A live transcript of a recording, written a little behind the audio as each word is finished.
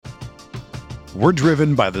We're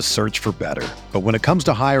driven by the search for better. But when it comes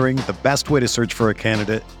to hiring, the best way to search for a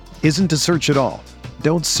candidate isn't to search at all.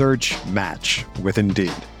 Don't search, match with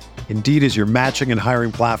Indeed. Indeed is your matching and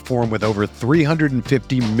hiring platform with over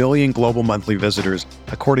 350 million global monthly visitors,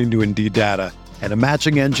 according to Indeed data, and a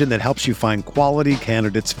matching engine that helps you find quality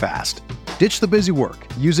candidates fast. Ditch the busy work.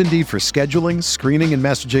 Use Indeed for scheduling, screening, and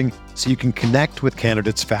messaging so you can connect with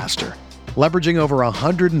candidates faster. Leveraging over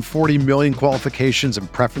 140 million qualifications and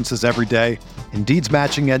preferences every day, Indeed's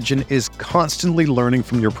matching engine is constantly learning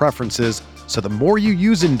from your preferences, so the more you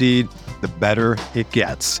use Indeed, the better it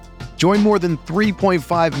gets. Join more than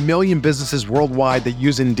 3.5 million businesses worldwide that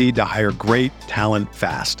use Indeed to hire great talent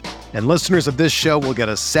fast. And listeners of this show will get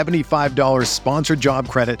a $75 sponsored job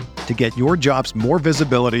credit to get your jobs more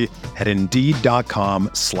visibility at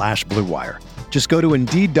Indeed.com/Blue Wire. Just go to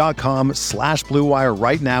Indeed.com/Blue Wire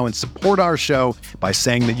right now and support our show by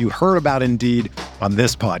saying that you heard about Indeed on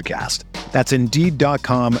this podcast. That's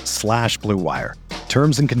Indeed.com/Blue Wire.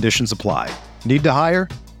 Terms and conditions apply. Need to hire?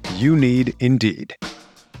 You need Indeed.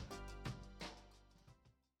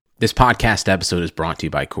 This podcast episode is brought to you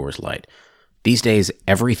by Coors Light. These days,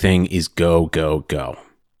 everything is go, go, go.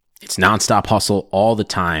 It's nonstop hustle all the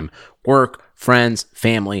time. Work, friends,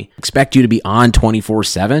 family, expect you to be on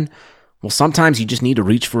 24/7. Well, sometimes you just need to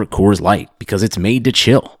reach for a Coors Light because it's made to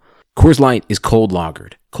chill. Coors Light is cold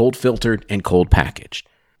lagered, cold filtered, and cold packaged.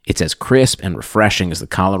 It's as crisp and refreshing as the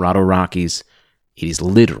Colorado Rockies. It is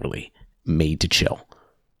literally made to chill.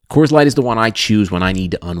 Coors Light is the one I choose when I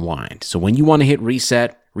need to unwind. So when you want to hit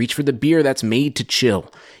reset, reach for the beer that's made to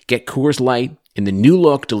chill. Get Coors Light in the new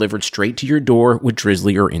look delivered straight to your door with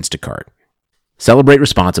Drizzly or Instacart. Celebrate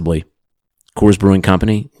responsibly. Coors Brewing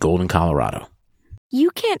Company, Golden, Colorado.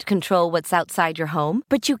 You can't control what's outside your home,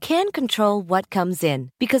 but you can control what comes in.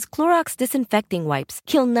 Because Clorox disinfecting wipes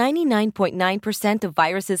kill 99.9% of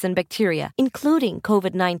viruses and bacteria, including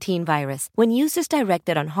COVID-19 virus, when used as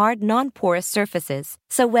directed on hard, non-porous surfaces.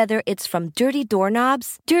 So whether it's from dirty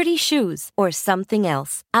doorknobs, dirty shoes, or something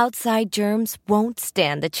else, outside germs won't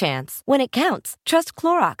stand a chance. When it counts, trust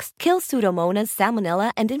Clorox. Kill Pseudomonas,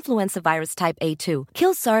 Salmonella, and influenza virus type A2.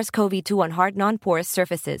 Kill SARS-CoV-2 on hard, non-porous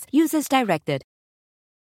surfaces. Use as directed.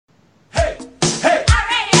 Hey, hey,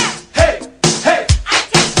 hey, hey, hey,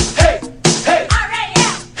 hey, hey,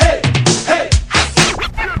 hey.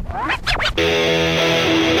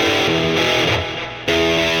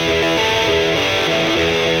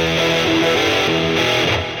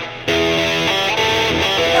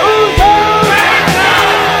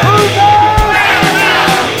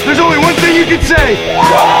 There's only one thing you can say.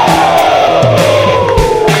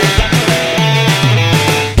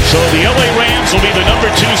 So the LA Rams will be the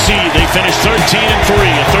number 2 seed. They finished 13-3,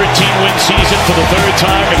 a 13-win season for the third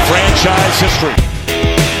time in franchise history.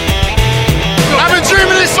 I've been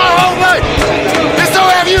dreaming this my whole life. And so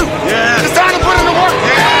have you. Yeah. It's time to put in the work.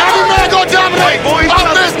 Yeah. Every man go dominate. Boys.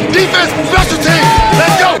 Offense, defense, special teams.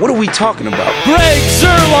 Let's go. What are we talking about? Greg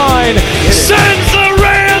Zuerlein sends the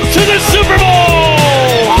Rams to the Super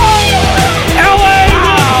Bowl. LA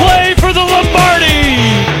will play for the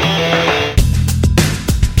Lombardi.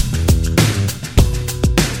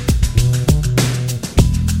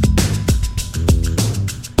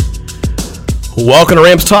 Welcome to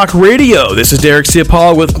Rams Talk Radio. This is Derek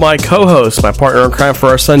Ciapala with my co-host, my partner in crime for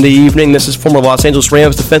our Sunday evening. This is former Los Angeles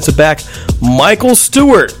Rams defensive back Michael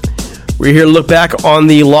Stewart. We're here to look back on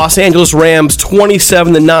the Los Angeles Rams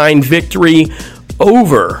 27-9 victory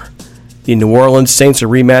over the New Orleans Saints, a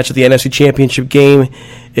rematch of the NFC Championship game.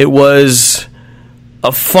 It was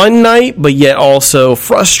a fun night, but yet also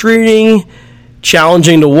frustrating,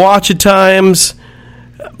 challenging to watch at times.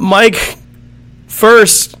 Mike,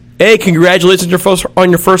 first, hey, congratulations on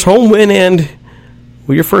your first home win, and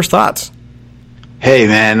what are your first thoughts? Hey,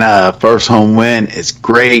 man, first home win is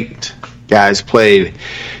great. Guys played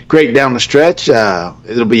great down the stretch.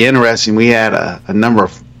 It'll be interesting. We had a number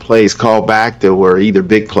of plays called back that were either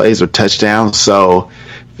big plays or touchdowns, so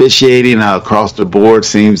officiating across the board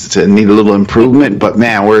seems to need a little improvement, but,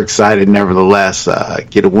 man, we're excited nevertheless.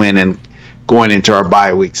 Get a win and going into our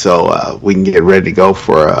bye week so we can get ready to go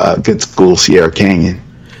for a good school, Sierra Canyon.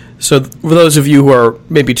 So for those of you who are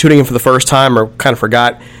maybe tuning in for the first time or kind of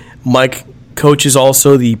forgot, Mike coaches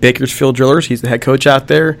also the Bakersfield Drillers. He's the head coach out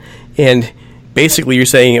there. And basically you're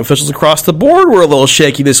saying officials across the board were a little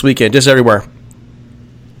shaky this weekend, just everywhere.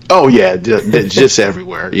 Oh, yeah, just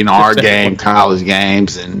everywhere. You know, our game, college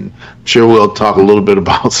games, and I'm sure we'll talk a little bit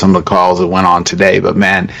about some of the calls that went on today. But,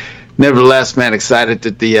 man, nevertheless, man, excited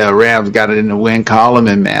that the Rams got it in the win column.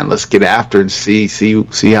 And, man, let's get after it and see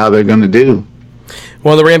how they're going to do.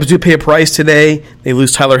 Well, the Rams do pay a price today. They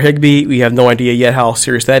lose Tyler Higbee. We have no idea yet how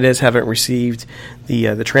serious that is. Haven't received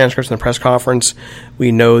the transcripts in the press conference.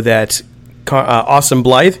 We know that Austin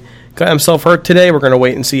Blythe got himself hurt today. We're going to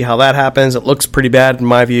wait and see how that happens. It looks pretty bad in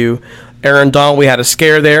my view. Aaron Donald, we had a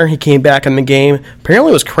scare there. He came back in the game.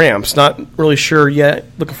 Apparently it was cramps. Not really sure yet.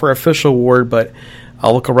 Looking for an official word, but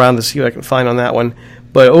I'll look around to see what I can find on that one.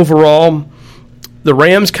 But overall, the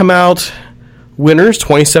Rams come out winners,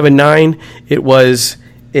 27-9. It was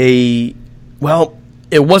it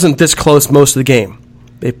wasn't this close most of the game.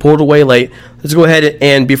 They pulled away late. Let's go ahead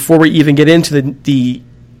and before we even get into the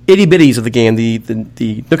itty-bitties of the game,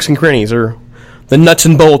 the nooks and crannies, or the nuts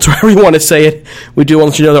and bolts, or however you want to say it, we do want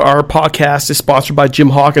to let you know that our podcast is sponsored by Jim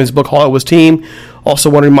Hawkins' book, Hollywood's Team. Also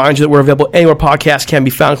want to remind you that we're available anywhere podcasts can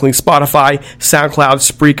be found, including Spotify, SoundCloud,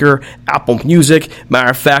 Spreaker, Apple Music. Matter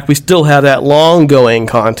of fact, we still have that long-going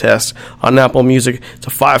contest on Apple Music. It's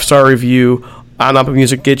a 5-star review on Apple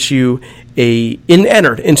Music. Gets you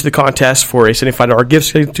entered into the contest for a $75 gift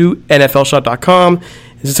certificate to NFLshop.com.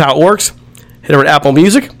 This is how it works. Head over to Apple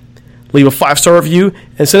Music, leave a 5-star review,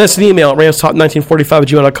 and send us an email at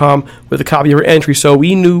ramstop1945@gmail.com with a copy of your entry so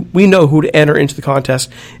we know who to enter into the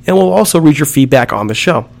contest, and we'll also read your feedback on the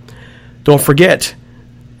show. Don't forget,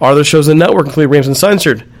 our other shows in the network include Rams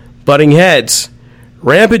Uncensored, Butting Heads,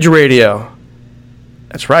 Rampage Radio.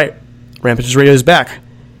 That's right, Rampage Radio is back.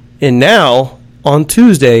 And now, on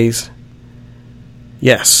Tuesdays,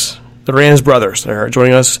 yes, the Rams brothers are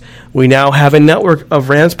joining us. We now have a network of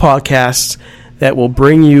Rams podcasts that will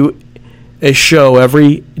bring you a show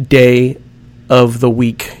every day of the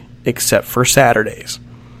week except for Saturdays.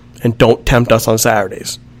 And don't tempt us on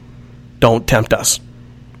Saturdays. Don't tempt us.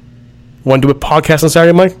 Want to do a podcast on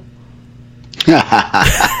Saturday, Mike?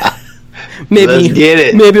 Let's get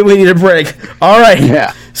it. Maybe we need a break. All right.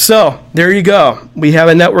 Yeah. So, there you go. We have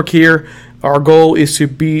a network here. Our goal is to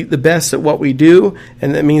be the best at what we do,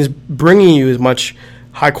 and that means bringing you as much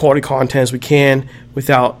high-quality content as we can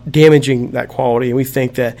without damaging that quality. And we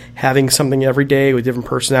think that having something every day with different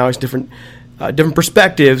personalities, different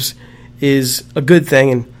perspectives is a good thing.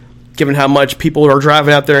 And given how much people are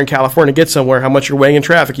driving out there in California to get somewhere, how much you're waiting in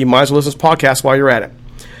traffic, you might as well listen to this podcast while you're at it.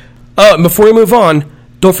 And before we move on,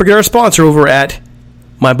 don't forget our sponsor over at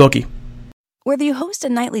MyBookie. Whether you host a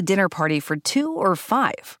nightly dinner party for 2 or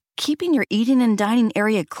 5, keeping your eating and dining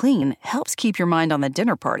area clean helps keep your mind on the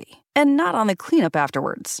dinner party and not on the cleanup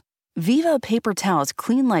afterwards. Viva paper towels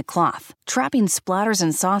clean like cloth, trapping splatters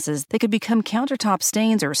and sauces that could become countertop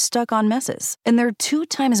stains or stuck on messes. And they're 2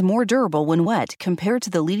 times more durable when wet compared to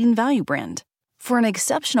the leading value brand. For an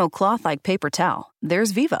exceptional cloth-like paper towel,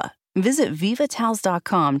 there's Viva. Visit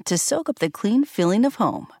vivatowels.com to soak up the clean feeling of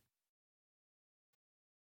home.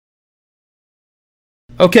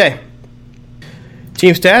 Okay.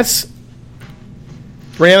 Team stats.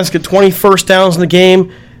 Rams get 20 first downs in the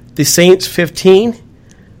game. The Saints 15.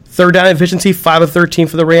 Third down efficiency, 5 of 13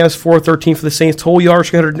 for the Rams, 4 of 13 for the Saints. Total yards,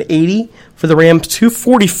 380 for the Rams,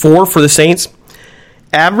 244 for the Saints.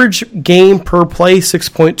 Average game per play,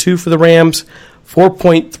 6.2 for the Rams,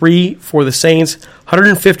 4.3 for the Saints.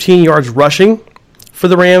 115 yards rushing for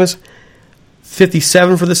the Rams,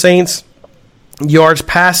 57 for the Saints. Yards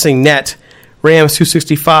passing net, Rams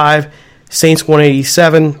 265, Saints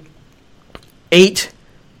 187. 8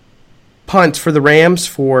 punts for the Rams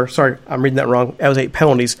I'm reading that wrong. That was 8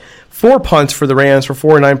 penalties. 4 punts for the Rams for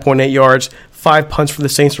 49.8 yards. 5 punts for the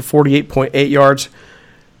Saints for 48.8 yards.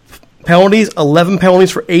 Penalties, 11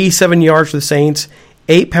 penalties for 87 yards for the Saints.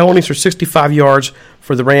 8 penalties for 65 yards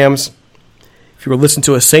for the Rams. If you were listening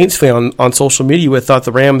to a Saints fan on social media, you would have thought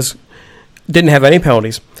the Rams didn't have any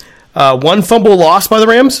penalties. 1 fumble lost by the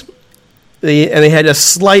Rams. They had a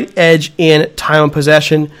slight edge in time of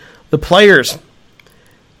possession. The players,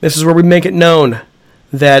 this is where we make it known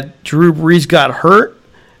that Drew Brees got hurt.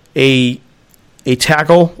 A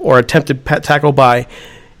tackle or attempted tackle by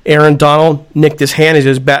Aaron Donald nicked his hand as he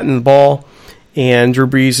was batting the ball, and Drew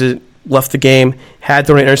Brees left the game. Had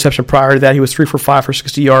thrown an interception prior to that. He was 3 for 5 for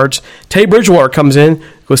 60 yards. Teddy Bridgewater comes in,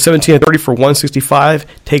 goes 17 of 30 for 165,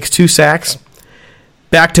 takes 2 sacks.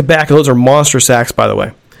 Back-to-back, those are monster sacks, by the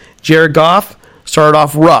way. Jared Goff started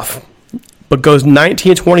off rough, but goes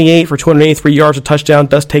 19-28 for 283 yards, a touchdown,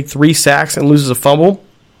 does take 3 sacks and loses a fumble.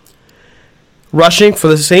 Rushing for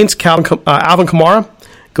the Saints, Alvin Kamara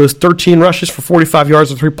goes 13 rushes for 45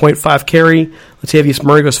 yards with 3.5 carry. Latavius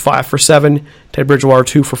Murray goes 5 for 7. Ted Bridgewater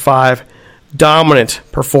 2 for 5. Dominant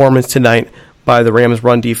performance tonight by the Rams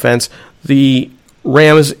run defense. The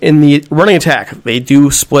Rams in the running attack, they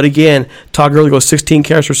do split again. Todd Gurley goes 16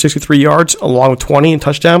 carries for 63 yards, along with 20 and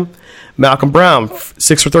touchdown. Malcolm Brown,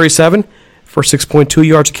 6 for 37 for 6.2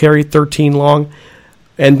 yards a carry, 13 long.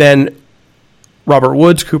 And then Robert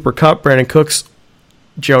Woods, Cooper Kupp, Brandon Cooks,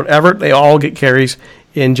 Gerald Everett, they all get carries.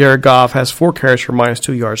 And Jared Goff has 4 carries for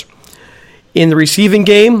 -2 yards. In the receiving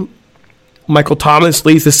game, Michael Thomas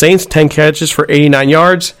leads the Saints, 10 catches for 89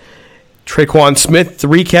 yards. Traquan Smith,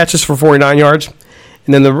 3 catches for 49 yards.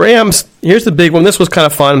 And then the Rams, here's the big one. This was kind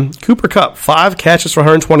of fun. Cooper Kupp, 5 catches for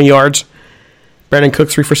 120 yards. Brandon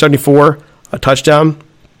Cooks, 3 for 74, a touchdown.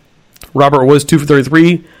 Robert Woods, 2 for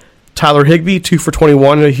 33. Tyler Higbee, 2 for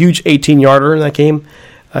 21, a huge 18-yarder in that game.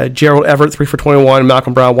 Gerald Everett, 3 for 21.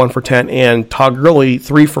 Malcolm Brown, 1 for 10. And Todd Gurley,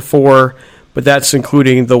 3 for 4, but that's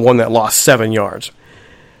including the one that lost 7 yards.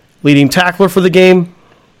 Leading tackler for the game,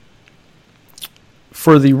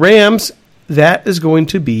 for the Rams, that is going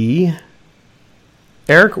to be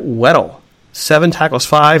Eric Weddle. 7 tackles,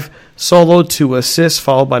 5 solo, 2 assists,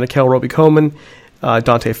 followed by Nikel Roby-Coleman,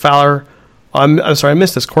 Dante Fowler. I'm sorry, I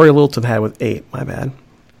missed this. Corey Littleton had with 8. My bad.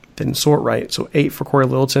 Didn't sort right. So 8 for Corey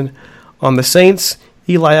Littleton. On the Saints,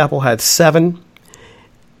 Eli Apple had 7.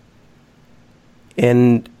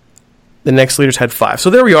 And the next leaders had 5. So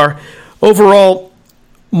there we are. Overall,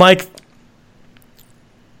 Mike,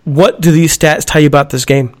 what do these stats tell you about this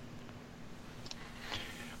game?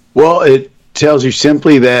 Well, it tells you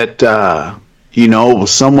simply that, it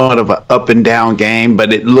was somewhat of an up and down game,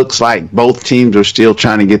 but it looks like both teams are still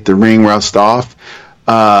trying to get the ring rust off.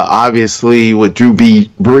 Obviously, with Drew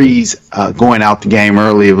Brees going out the game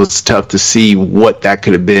early, it was tough to see what that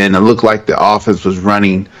could have been. It looked like the offense was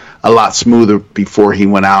running a lot smoother before he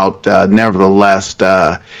went out. Nevertheless,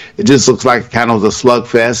 it just looks like kind of was a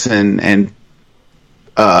slugfest, and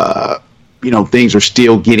things are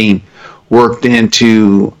still getting worked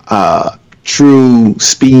into true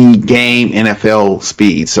speed game, NFL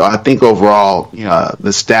speed. So I think overall, the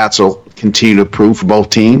stats will continue to improve for both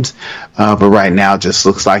teams. But right now, it just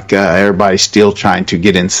looks like everybody's still trying to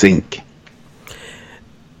get in sync.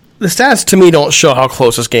 The stats to me don't show how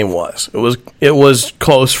close this game was. It was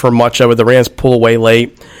close for much of it. The Rams pull away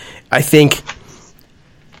late. I think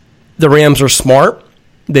the Rams are smart.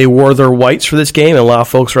 They wore their whites for this game, and a lot of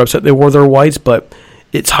folks are upset they wore their whites, but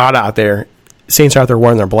it's hot out there. Saints are out there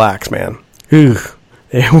wearing their blacks, man.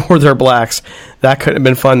 They wore their blacks. That could have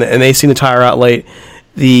been fun, and they seem to tire out late.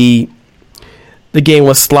 The game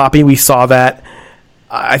was sloppy. We saw that.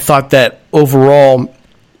 I thought that overall,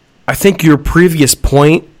 I think your previous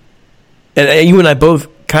point, and you and I both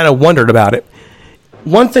kind of wondered about it.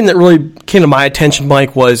 One thing that really came to my attention,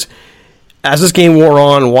 Mike, was as this game wore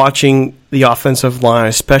on, watching the offensive line,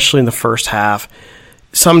 especially in the first half,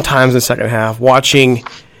 sometimes in the second half, watching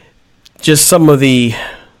just some of the,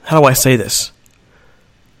 how do I say this?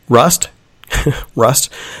 Rust.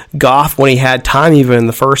 Goff, when he had time even in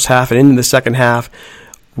the first half and into the second half,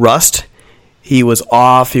 rust. He was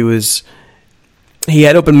off. He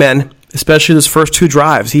had open men, especially those first 2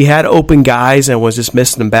 drives. He had open guys and was just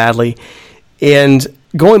missing them badly. And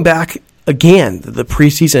going back again, the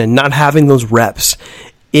preseason and not having those reps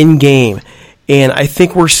in game. And I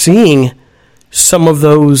think we're seeing some of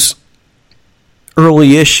those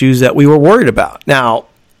early issues that we were worried about. Now,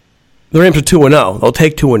 the Rams are 2-0. They'll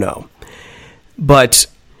take 2-0. But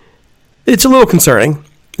it's a little concerning.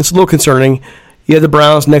 You have the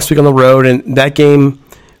Browns next week on the road, and that game,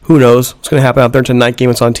 who knows what's going to happen out there. It's a night game.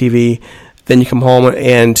 It's on TV. Then you come home,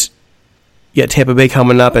 and you got Tampa Bay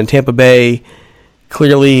coming up, and Tampa Bay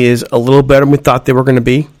clearly is a little better than we thought they were going to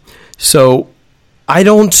be. So I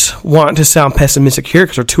don't want to sound pessimistic here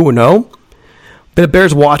because they're 2-0, but it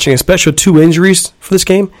bears watching, especially with 2 injuries for this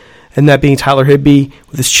game, and that being Tyler Higbee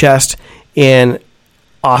with his chest and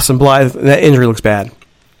Austin Blythe. That injury looks bad.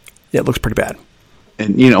 Yeah, it looks pretty bad.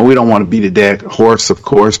 And, we don't want to beat a dead horse, of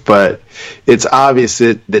course, but it's obvious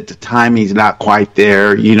that the timing's not quite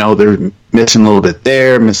there. They're missing a little bit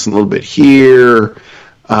there, missing a little bit here.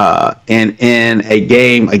 And in a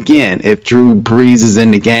game, again, if Drew Brees is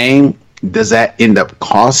in the game, does that end up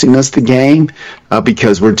costing us the game?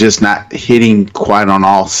 Because we're just not hitting quite on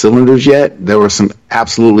all cylinders yet. There were some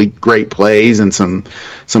absolutely great plays and some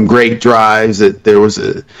great drives.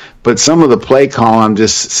 But some of the play call, I'm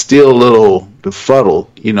just still a little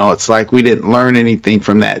befuddled. It's like we didn't learn anything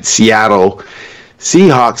from that Seattle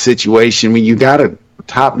Seahawks situation when you got a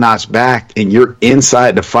top-notch back and you're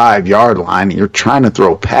inside the 5-yard line and you're trying to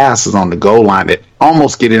throw passes on the goal line that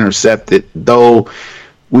almost get intercepted, though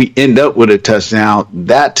we end up with a touchdown.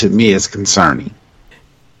 That, to me, is concerning.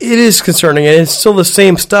 It is concerning, and it's still the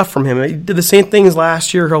same stuff from him. He did the same things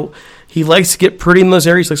last year. He likes to get pretty in those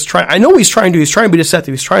areas. I know he's trying to be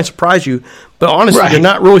deceptive. He's trying to surprise you, but honestly, You're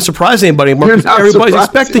not really surprising anybody anymore because everybody's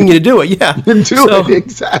expecting you to do it. Yeah,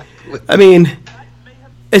 Exactly. I mean,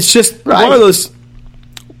 it's just one of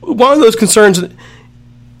those concerns.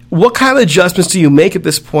 What kind of adjustments do you make at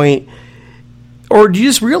this point? Or do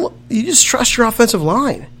you just trust your offensive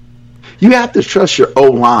line? You have to trust your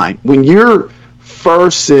O-line. When you're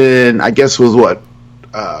first in, I guess was what?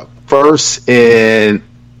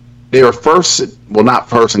 They were first, well, not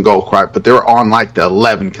first and goal, quite, but they were on like the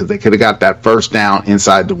 11 because they could have got that first down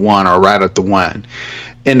inside the 1 or right at the 1.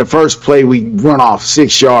 In the first play, we run off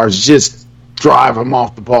 6 yards, just drive them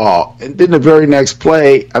off the ball. And then the very next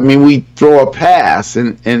play, I mean, we throw a pass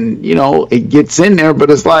and it gets in there,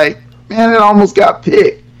 but it's like, man, it almost got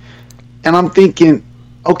picked. And I'm thinking,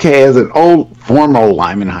 okay, as an former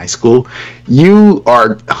lineman in high school, you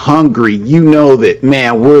are hungry. You know that,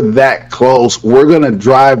 man, we're that close. We're going to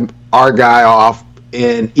drive our guy off.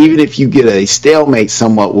 And even if you get a stalemate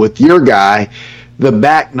somewhat with your guy, the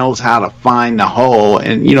back knows how to find the hole.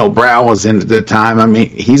 And, Brown was in at the time. I mean,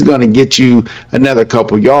 he's going to get you another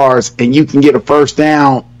couple yards, and you can get a first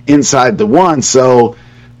down inside the 1. So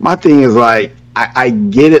my thing is like, I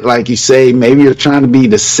get it, like you say, maybe you're trying to be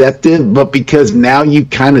deceptive, but because now you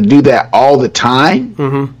kind of do that all the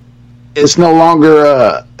time, it's no longer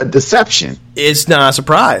a deception. It's not a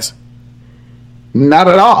surprise. Not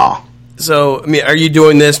at all. So, I mean, are you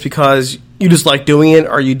doing this because you just like doing it,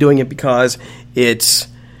 or are you doing it because it's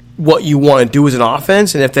what you want to do as an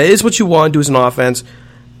offense? And if that is what you want to do as an offense,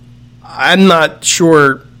 I'm not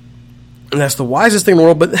sure that's the wisest thing in the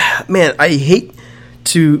world, but, man, I hate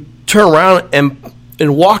to turn around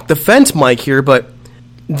and walk the fence, Mike, here, but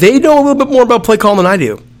they know a little bit more about play calling than I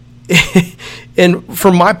do. And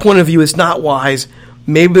from my point of view, it's not wise.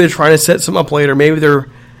 Maybe they're trying to set something up later. Maybe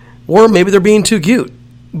they're being too cute.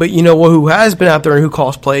 But you know who has been out there and who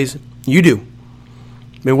calls plays? You do.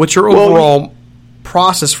 I mean, what's your overall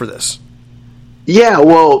process for this? Yeah,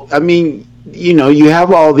 well, I mean, you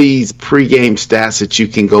have all these pregame stats that you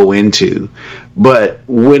can go into, but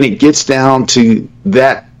when it gets down to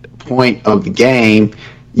that point of the game,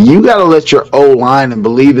 you got to let your O-line and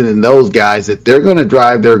believe it in those guys that they're going to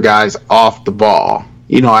drive their guys off the ball.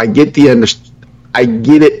 I get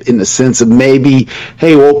it in the sense of maybe,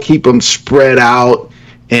 hey, we'll keep them spread out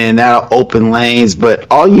and that'll open lanes, but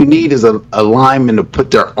all you need is a lineman to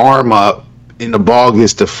put their arm up and the ball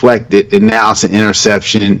gets deflected, and now it's an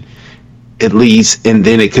interception at least, and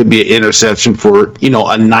then it could be an interception for, a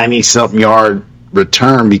 90-something yard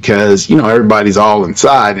return because, everybody's all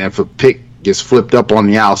inside, and if a pick gets flipped up on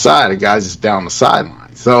the outside, the guy's just down the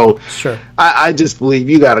sideline. So sure. I just believe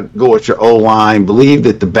you got to go with your O-line, believe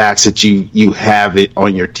that the backs that you have it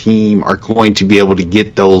on your team are going to be able to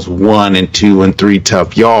get those 1 and 2 and 3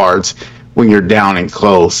 tough yards when you're down and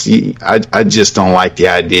close. I just don't like the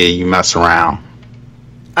idea you mess around.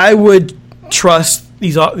 I would trust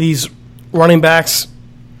these running backs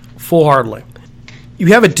full-heartedly. You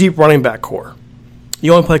have a deep running back core.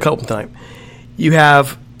 You only play a couple times. You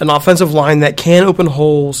have an offensive line that can open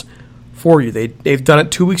holes for you. They've done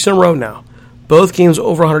it 2 weeks in a row now. Both games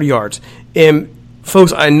over 100 yards. And,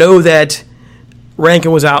 folks, I know that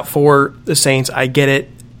Rankin was out for the Saints. I get it.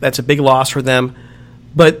 That's a big loss for them.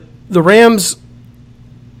 But the Rams,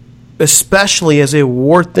 especially as they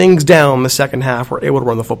wore things down in the second half, were able to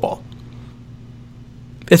run the football.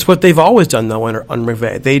 It's what they've always done, though, under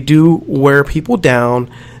McVay. They do wear people down.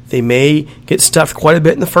 They may get stuffed quite a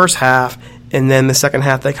bit in the first half, and then the second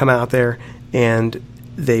half they come out there and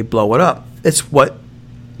they blow it up. It's what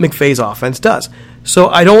McVay's offense does. So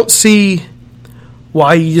I don't see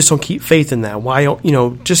why you just don't keep faith in that. Why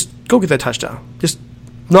don't just go get that touchdown? Just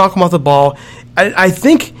knock them off the ball. I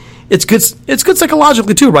think it's good. It's good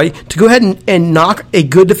psychologically too, right? To go ahead and knock a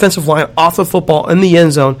good defensive line off the football in the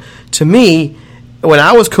end zone. To me, when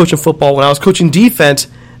I was coaching football, when I was coaching defense,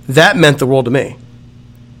 that meant the world to me.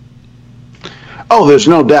 Oh, there's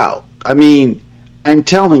no doubt. I mean, I'm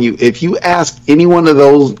telling you, if you ask any one of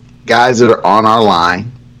those guys that are on our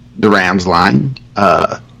line, the Rams line,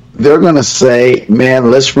 they're going to say,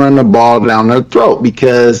 man, let's run the ball down their throat,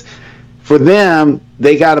 because for them,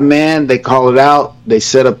 they got a man, they call it out, they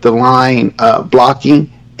set up the line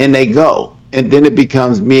blocking, and they go. And then it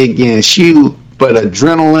becomes me against you, but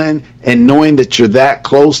adrenaline and knowing that you're that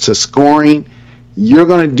close to scoring, you're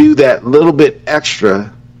going to do that little bit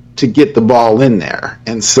extra to get the ball in there.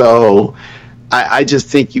 And so I just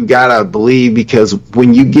think you got to believe, because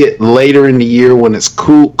when you get later in the year when it's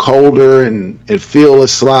colder and it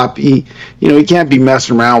feels sloppy, you can't be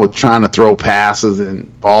messing around with trying to throw passes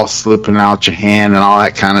and balls slipping out your hand and all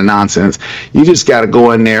that kind of nonsense. You just got to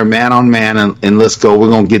go in there man on man and let's go. We're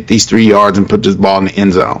going to get these 3 yards and put this ball in the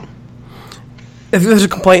end zone. If there's a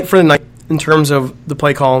complaint for the night in terms of the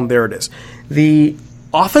play call, there it is. The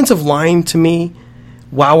offensive line, to me,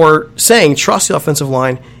 while we're saying trust the offensive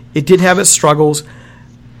line, it did have its struggles.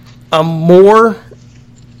 I'm more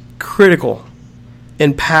critical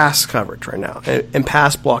in pass coverage right now, in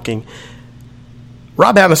pass blocking.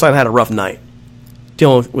 Rob Havenstein had a rough night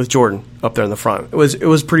dealing with Jordan up there in the front. It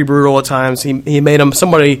was pretty brutal at times. He made him.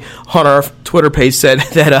 Somebody on our Twitter page said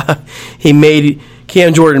that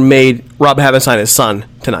Cam Jordan made Rob Havenstein his son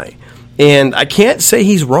tonight, and I can't say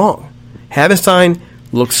he's wrong. Havenstein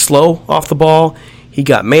looked slow off the ball. He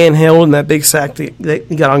got manhandled in that big sack that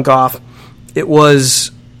he got on Goff. It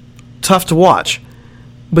was tough to watch,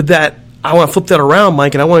 but I want to flip that around,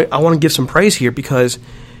 Mike, and I want to give some praise here because,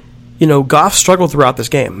 Goff struggled throughout this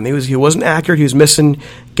game. He wasn't accurate. He was missing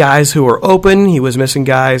guys who were open. He was missing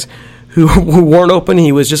guys who weren't open.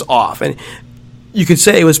 He was just off, and you could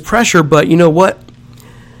say it was pressure, but you know what?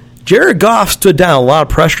 Jared Goff stood down a lot of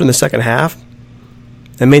pressure in the second half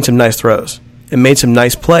and made some nice throws and made some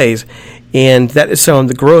nice plays, and that is some of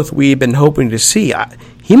the growth we've been hoping to see.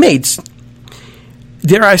 He made some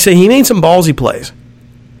ballsy plays.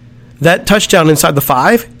 That touchdown inside the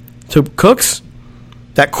 5 to Cooks,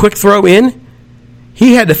 that quick throw in,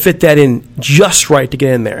 he had to fit that in just right to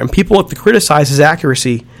get in there. And people look to criticize his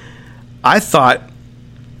accuracy. I thought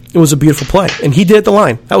it was a beautiful play, and he did at the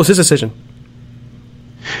line. That was his decision.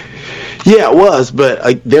 Yeah, it was,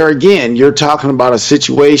 but there again, you're talking about a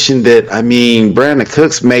situation that, Brandon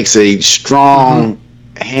Cooks makes a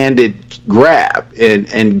strong-handed grab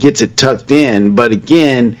and gets it tucked in, but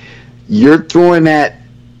again, you're throwing that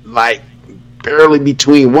like barely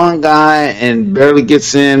between one guy and barely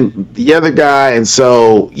gets in the other guy, and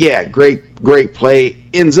so, yeah, great play,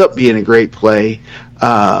 ends up being a great play,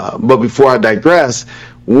 but before I digress,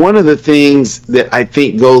 one of the things that I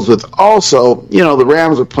think goes with also, the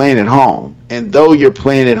Rams are playing at home. And though you're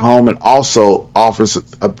playing at home, it also offers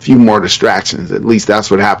a few more distractions. At least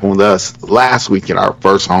that's what happened with us last week in our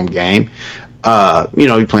first home game.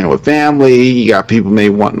 You're playing with family. You got people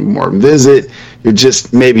maybe wanting more visit. You're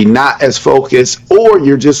just maybe not as focused, or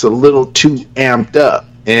you're just a little too amped up.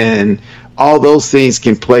 And all those things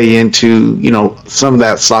can play into, some of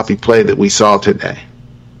that sloppy play that we saw today.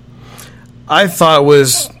 I thought it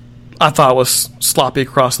was sloppy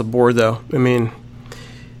across the board, though.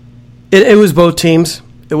 It was both teams.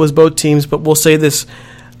 It was both teams, but we'll say this,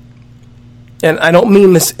 and I don't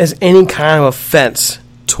mean this as any kind of offense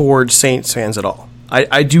towards Saints fans at all.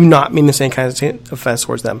 I do not mean this any kind of offense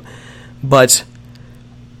towards them. But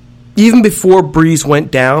even before Brees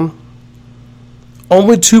went down,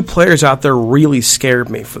 only 2 players out there really scared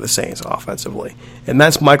me for the Saints offensively, and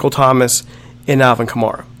that's Michael Thomas and Alvin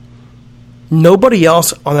Kamara. Nobody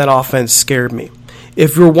else on that offense scared me.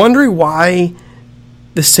 If you're wondering why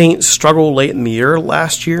the Saints struggled late in the year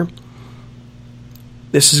last year,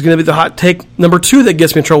 this is going to be the hot take number 2 that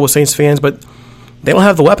gets me in trouble with Saints fans, but they don't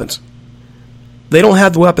have the weapons. They don't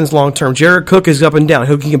have the weapons long term. Jared Cook is up and down.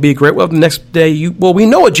 He can be a great weapon the next day. We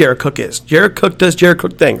know what Jared Cook is. Jared Cook does Jared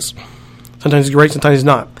Cook things. Sometimes he's great, sometimes he's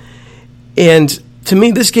not. And to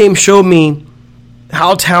me, this game showed me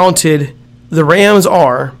how talented the Rams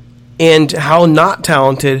are and how not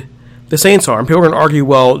talented the Saints are. And people are going to argue,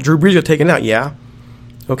 well, Drew Brees got taken out. Yeah,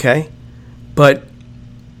 okay. But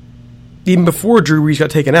even before Drew Brees got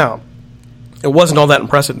taken out, it wasn't all that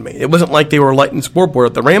impressive to me. It wasn't like they were lighting the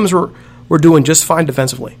scoreboard. The Rams were doing just fine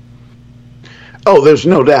defensively. Oh, there's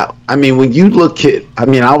no doubt. When you look at, I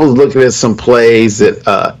was looking at some plays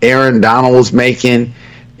that Aaron Donald was making,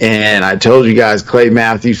 and I told you guys Clay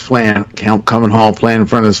Matthews coming home playing in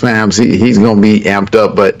front of his fans. He's going to be amped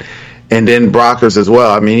up, and then Brockers as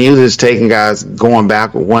well. He was just taking guys going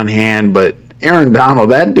back with one hand, but Aaron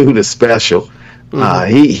Donald, that dude is special.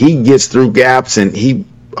 He gets through gaps and he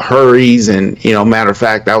hurries, and matter of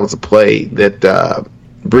fact, that was a play that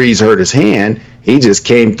Brees hurt his hand. He just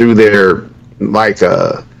came through there like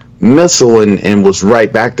a missile and was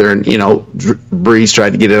right back there, and Brees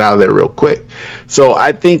tried to get it out of there real quick. So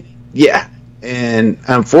I think, yeah, and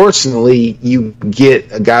unfortunately you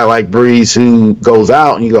get a guy like Brees who goes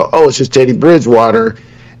out and you go, oh, it's just Teddy Bridgewater,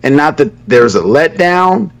 and not that there's a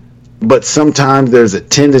letdown, but sometimes there's a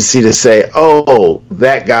tendency to say, oh,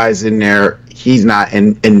 that guy's in there, he's not,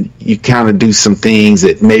 and you kind of do some things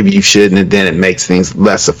that maybe you shouldn't, and then it makes things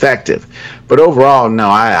less effective. But overall, no,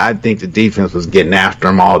 I think the defense was getting after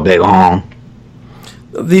him all day long.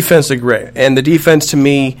 The defense is great, and the defense to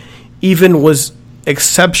me even was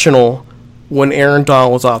exceptional when Aaron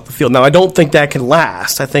Donald was off the field. Now, I don't think that can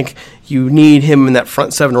last. I think you need him in that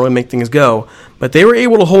front 7 to really make things go. But they were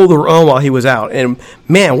able to hold their own while he was out. And,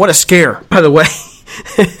 man, what a scare, by the way.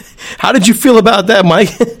 How did you feel about that, Mike?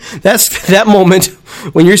 That moment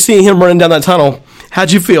when you're seeing him running down that tunnel.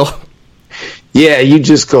 How'd you feel? Yeah, you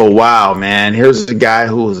just go, wow, man. Here's a guy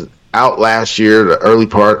who was out last year, the early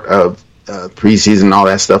part of preseason, all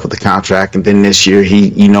that stuff with the contract, and then this year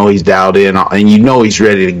he's dialed in, and he's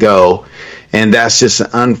ready to go, and that's just an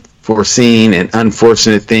unforeseen and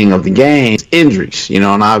unfortunate thing of the game, injuries, and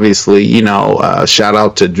obviously, shout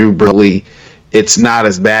out to Drew Brees. It's not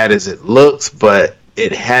as bad as it looks, but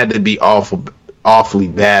it had to be awfully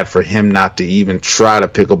bad for him not to even try to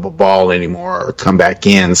pick up a ball anymore or come back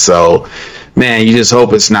in. So, man, you just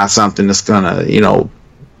hope it's not something that's gonna,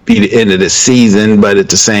 be the end of the season. But at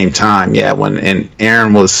the same time, when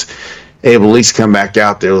Aaron was able to at least come back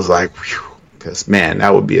out there, it was like, because man,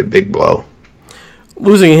 that would be a big blow.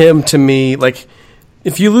 Losing him, to me, like,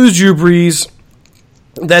 if you lose Drew Brees,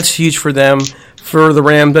 that's huge for them. For the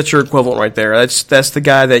Rams, that's your equivalent right there. That's the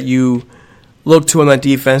guy that you look to on that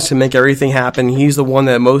defense to make everything happen. He's the one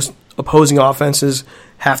that most opposing offenses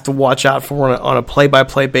have to watch out for on a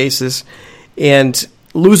play-by-play basis. And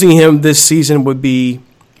losing him this season would be,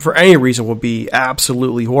 for any reason, would be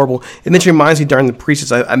absolutely horrible. And this reminds me, during the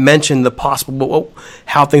preseason, I mentioned the possible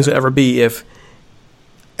how things would ever be if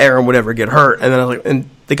Aaron would ever get hurt. And then I was like, and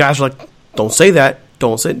the guys were like, "Don't say that.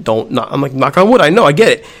 I'm like, knock on wood. I know, I get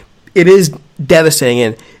it. It is devastating."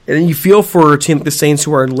 And then you feel for a team like the Saints,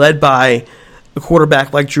 who are led by a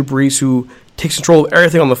quarterback like Drew Brees, who takes control of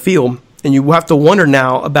everything on the field. And you have to wonder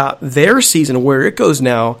now about their season, where it goes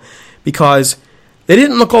now, because they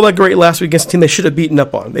didn't look all that great last week against a team they should have beaten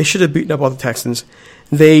up on. They should have beaten up on the Texans.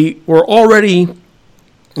 They were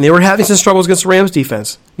having some struggles against the Rams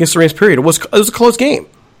defense, against the Rams period. It was a close game.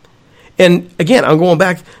 And again, I'm going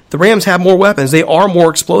back, the Rams have more weapons. They are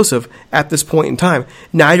more explosive at this point in time.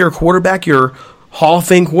 Now your quarterback, your Hall of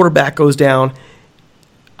Fame quarterback, goes down.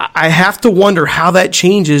 I have to wonder how that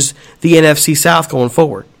changes the NFC South going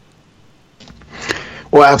forward.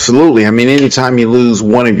 Well, absolutely. I mean, anytime you lose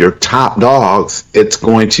one of your top dogs, it's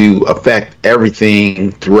going to affect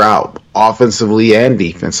everything throughout, offensively and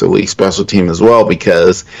defensively, special team as well,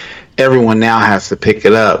 because everyone now has to pick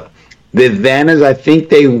it up. The advantage I think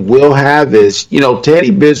they will have is,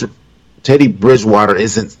 Teddy Bridgewater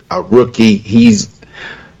isn't a rookie. He's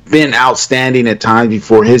been outstanding at times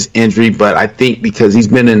before his injury, but I think because he's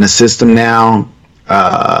been in the system now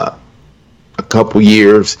a couple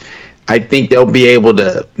years, I think they'll be able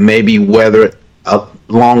to maybe weather it up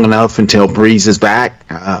long enough until Brees is back.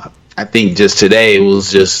 I think just today it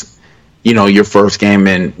was just, your first game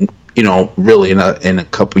in, really in a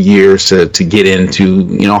couple years to get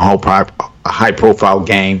into, a high profile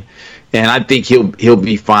game. And I think he'll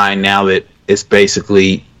be fine now that it's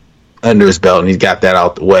basically under his belt and he's got that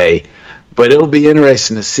out the way. But it'll be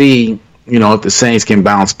interesting to see, if the Saints can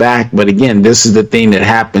bounce back. But again, this is the thing that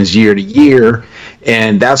happens year to year.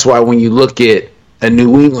 And that's why when you look at a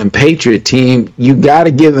New England Patriot team, you got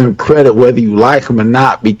to give them credit whether you like them or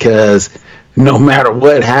not, because no matter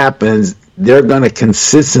what happens, they're going to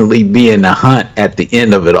consistently be in the hunt at the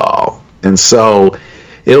end of it all. And so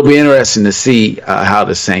it'll be interesting to see how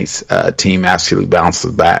the Saints team actually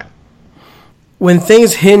bounces back. When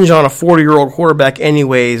things hinge on a 40-year-old quarterback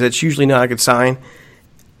anyways, it's usually not a good sign.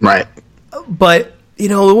 Right. But,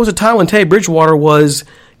 there was a time when Teddy Bridgewater was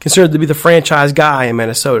considered to be the franchise guy in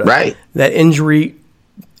Minnesota. Right. That injury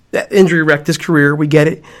wrecked his career. We get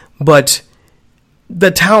it. But the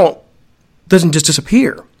talent doesn't just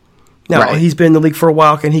disappear. Now, He's been in the league for a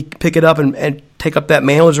while. Can he pick it up and take up that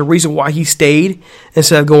mantle? There's a reason why he stayed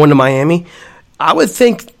instead of going to Miami. I would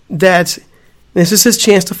think that this is his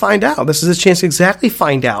chance to find out. This is his chance to exactly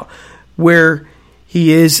find out where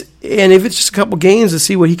he is. And if it's just a couple games, to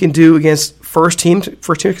see what he can do against first team,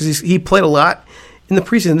 because he played a lot in the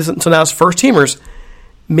preseason. So now it's first teamers.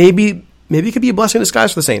 Maybe it could be a blessing in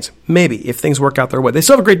disguise for the Saints. Maybe, if things work out their way. They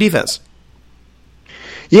still have a great defense.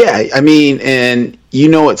 Yeah, I mean, and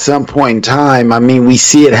at some point in time, we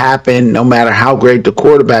see it happen no matter how great the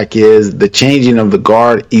quarterback is. The changing of the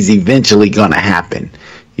guard is eventually going to happen.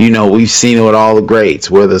 We've seen it with all the greats,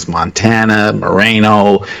 whether it's Montana,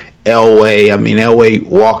 Moreno, Elway. Elway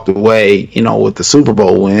walked away, with the Super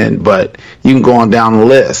Bowl win, but you can go on down the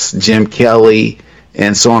list. Jim Kelly,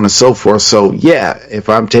 and so on and so forth. So, yeah, if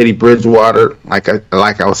I'm Teddy Bridgewater, like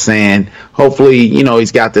I was saying, hopefully,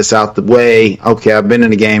 he's got this out the way. Okay, I've been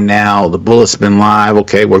in the game now. The bullet's been live.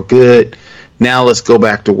 Okay, we're good. Now let's go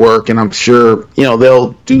back to work. And I'm sure,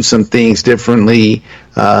 they'll do some things differently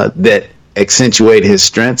that accentuate his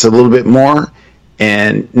strengths a little bit more.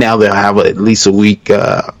 And now they'll have at least a week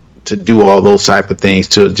to do all those type of things,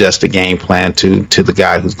 to adjust the game plan to the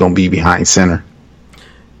guy who's going to be behind center.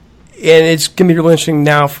 And it's going to be really interesting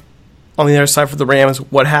now on the other side for the Rams.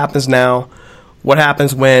 What happens now? What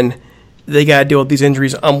happens when they got to deal with these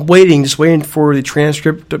injuries? I'm just waiting for the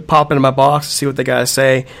transcript to pop into my box to see what they got to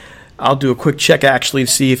say. I'll do a quick check, actually,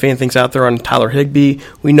 to see if anything's out there on Tyler Higbee.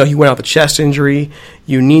 We know he went out with a chest injury.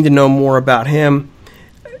 You need to know more about him.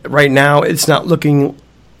 Right now, it's not looking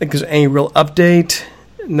like there's any real update.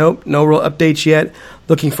 Nope, no real updates yet.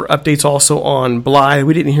 Looking for updates also on Blythe.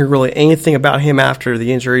 We didn't hear really anything about him after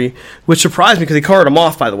the injury, which surprised me because they carted him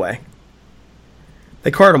off, by the way. They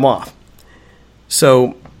carted him off.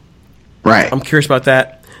 So, right. I'm curious about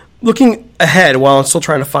that. Looking ahead, while I'm still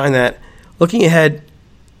trying to find that, looking ahead,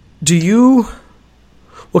 can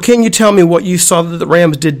you tell me what you saw that the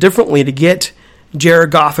Rams did differently to get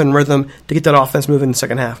Jared Goff in rhythm, to get that offense moving in the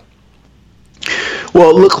second half?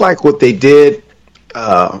 Well, it looked like what they did,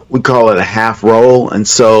 we call it a half roll, and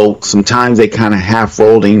so sometimes they kind of half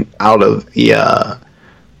rolling out of the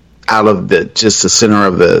just the center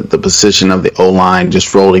of the position of the O-line,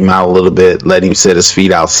 just rolled him out a little bit, let him set his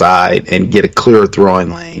feet outside and get a clear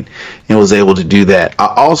throwing lane, and was able to do that.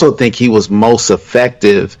 I also think he was most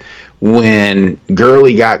effective when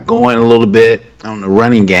Gurley got going a little bit on the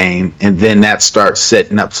running game, and then that starts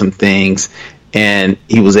setting up some things, and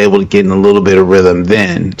he was able to get in a little bit of rhythm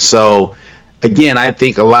then. So, again, I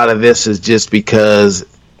think a lot of this is just because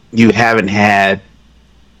you haven't had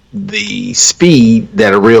the speed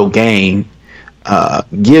that a real game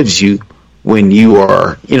gives you when you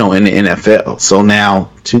are, in the NFL. So now,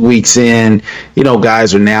 2 weeks in,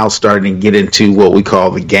 guys are now starting to get into what we call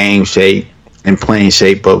the game shape and playing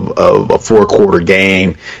shape of a 4-quarter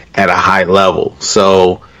game at a high level.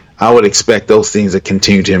 So I would expect those things to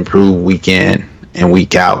continue to improve week in and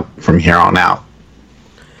week out from here on out.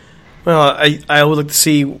 Well, I would like to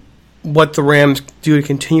see what the Rams do to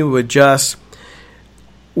continue to adjust.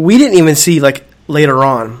 We didn't even see, later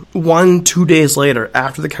on, 1-2 days later,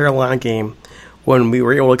 after the Carolina game, when we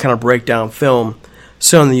were able to kind of break down film,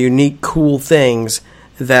 some of the unique, cool things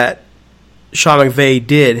that Sean McVay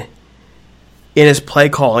did in his play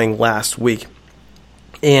calling last week.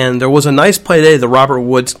 And there was a nice play today, the Robert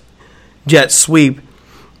Woods jet sweep,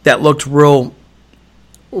 that looked real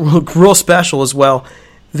special as well.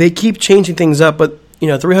 They keep changing things up, but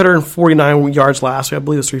 349 yards last week. I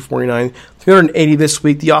believe it was 349. 380 this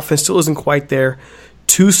week. The offense still isn't quite there.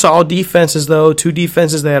 Two solid defenses, though. Two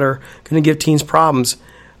defenses that are going to give teams problems.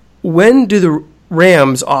 When does the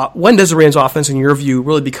Rams offense, in your view,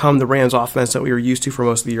 really become the Rams offense that we were used to for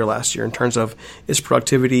most of the year last year in terms of its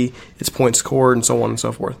productivity, its points scored, and so on and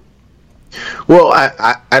so forth? Well,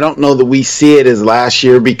 I don't know that we see it as last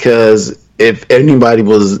year, because if anybody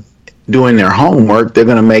was doing their homework, they're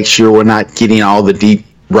going to make sure we're not getting all the deep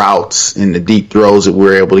routes and the deep throws that we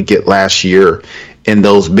were able to get last year in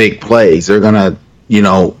those big plays. They're going to,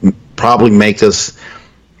 probably make us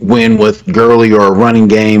win with Gurley or a running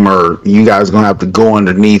game, or you guys are going to have to go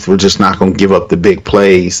underneath. We're just not going to give up the big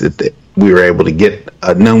plays that we were able to get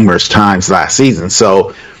numerous times last season.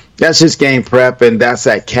 So that's just game prep, and that's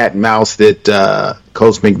that cat and mouse that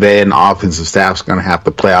Coach McVay and the offensive staff is going to have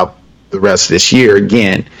to play out the rest of this year.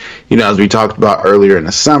 Again, as we talked about earlier in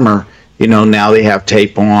the summer, now they have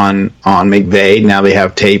tape on McVay. Now they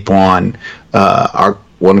have tape on our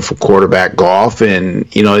wonderful quarterback Goff, and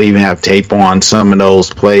they even have tape on some of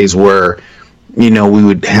those plays where we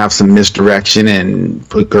would have some misdirection and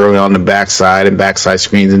put Gurley on the backside and backside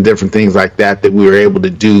screens and different things like that we were able to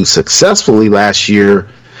do successfully last year.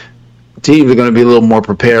 Teams are going to be a little more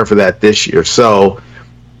prepared for that this year. So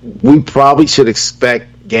we probably should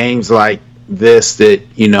expect games like this that,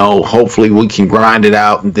 hopefully we can grind it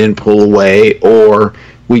out and then pull away, or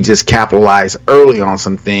we just capitalize early on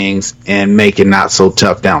some things and make it not so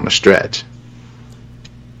tough down the stretch.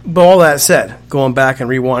 But all that said, going back and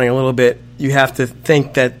rewinding a little bit, you have to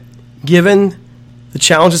think that given the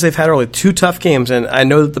challenges they've had early, 2 tough games, and I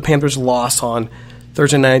know that the Panthers lost on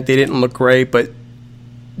Thursday night. They didn't look great, but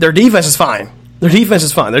their defense is fine. Their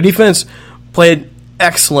defense played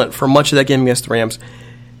excellent for much of that game against the Rams.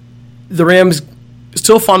 The Rams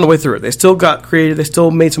still found a way through it. They still got creative. They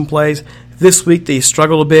still made some plays. This week they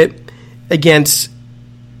struggled a bit against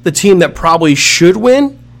the team that probably should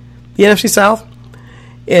win the NFC South.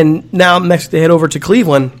 And now next they head over to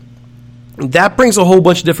Cleveland. That brings a whole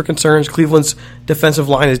bunch of different concerns. Cleveland's defensive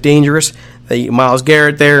line is dangerous. Myles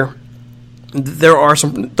Garrett there. There are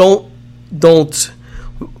some.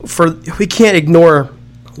 We can't ignore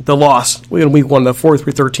the loss. We in week 1, the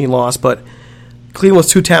 43-13 loss, but Cleveland's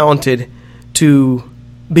too talented to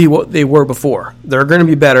be what they were before. They're going to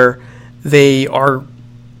be better. They're going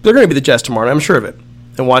to be the Jets tomorrow, and I'm sure of it.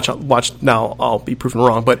 And watch now, I'll be proven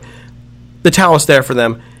wrong, but the talent's there for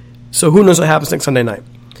them. So who knows what happens next Sunday night?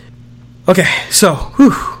 Okay, so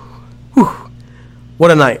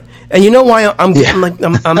what a night! And you know why I'm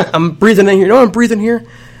breathing in here? You know why I'm breathing here?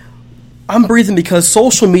 I'm breathing because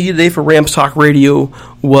social media today for Rams Talk Radio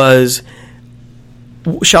was,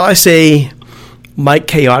 shall I say, Mike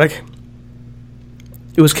chaotic?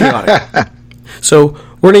 It was chaotic. So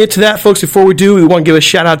we're going to get to that, folks. Before we do, we want to give a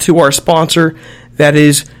shout-out to our sponsor. That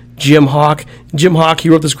is Jim Hawk. Jim Hawk, he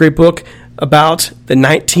wrote this great book about the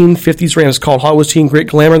 1950s Rams called Hollywood's Team Great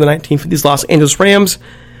Glamour, the 1950s Los Angeles Rams.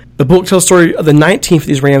 The book tells the story of the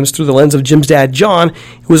 1950s Rams through the lens of Jim's dad, John,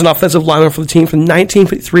 who was an offensive lineman for the team from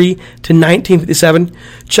 1953 to 1957.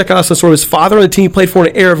 Check out the story of his father on the team. He played for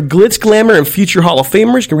an era of glitz, glamour, and future Hall of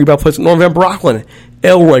Famers. You can read about players like Norm Van Brocklin,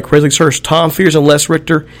 Elroy, Craig Hirsch, Tom Fears, and Les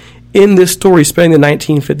Richter in this story spanning the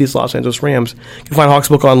 1950s Los Angeles Rams. You can find Hawk's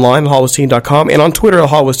book online at hollywoodsteam.com and on Twitter at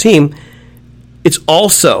hollywoodsteam. It's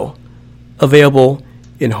also available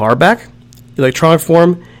in hardback, electronic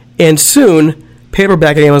form, and soon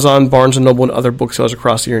paperback at Amazon, Barnes & Noble, and other booksellers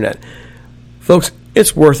across the internet. Folks,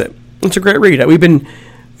 it's worth it. It's a great read. We've been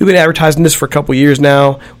advertising this for a couple years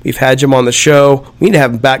now. We've had Jim on the show. We need to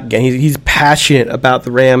have him back again. He's passionate about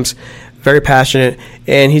the Rams, very passionate,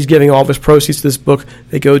 and he's giving all of his proceeds to this book.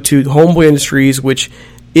 They go to Homeboy Industries, which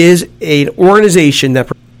is an organization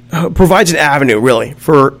that provides an avenue, really,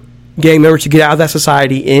 for getting members to get out of that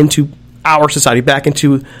society into our society, back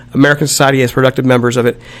into American society as productive members of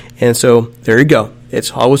it. And so there you go. It's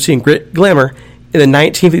Hollywood's Team Great Glamour in the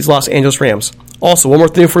 1950s Los Angeles Rams. Also, one more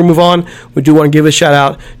thing before we move on, we do want to give a shout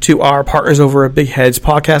out to our partners over at Big Heads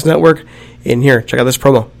Podcast Network. In here, check out this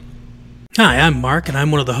promo. Hi, I'm Mark, and I'm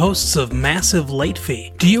one of the hosts of Massive Late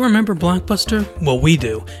Fee. Do you remember Blockbuster? Well, we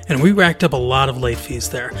do, and we racked up a lot of late fees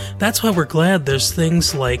there. That's why we're glad there's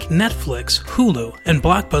things like Netflix, Hulu, and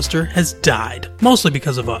Blockbuster has died, mostly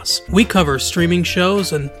because of us. We cover streaming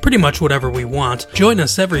shows and pretty much whatever we want. Join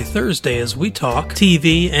us every Thursday as we talk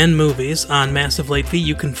TV and movies on Massive Late Fee.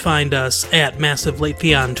 You can find us at Massive Late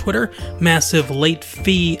Fee on Twitter, Massive Late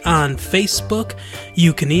Fee on Facebook.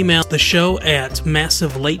 You can email the show at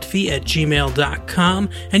massivelatefee@gmail.com,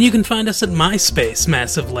 and you can find us at MySpace,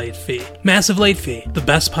 Massive Late Fee. Massive Late Fee, the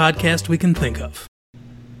best podcast we can think of.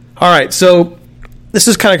 All right, so this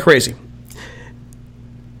is kind of crazy.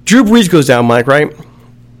 Drew Brees goes down, Mike, right?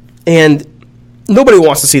 And nobody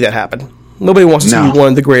wants to see that happen. Nobody wants to see one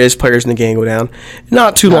of the greatest players in the game go down.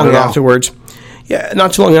 Not too long afterwards. Yeah,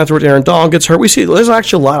 not too long afterwards, Aaron Donald gets hurt. We see there's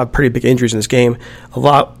actually a lot of pretty big injuries in this game. A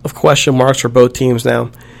lot of question marks for both teams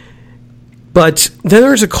now. But then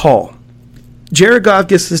there's a call. Jared Goff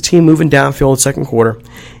gets his team moving downfield in the second quarter,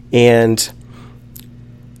 and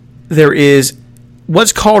there is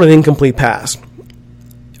what's called an incomplete pass.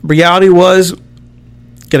 Reality was,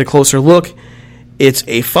 get a closer look, it's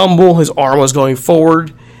a fumble. His arm was going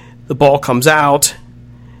forward. The ball comes out.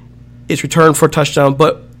 It's returned for a touchdown,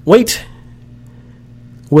 but wait.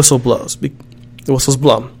 Whistle blows. The whistle's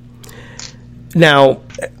blown. Now,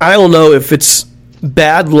 I don't know if it's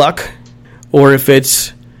bad luck or if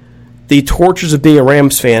it's the tortures of being a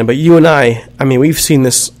Rams fan, but you and I mean, we've seen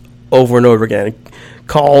this over and over again.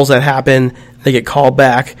 Calls that happen, they get called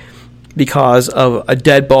back because of a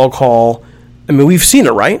dead ball call. I mean, we've seen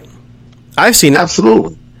it, right? I've seen it.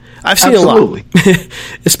 Absolutely. I've seen it a lot.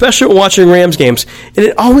 Especially when watching Rams games. And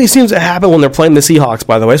it always seems to happen when they're playing the Seahawks,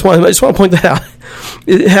 by the way. I just want to point that out.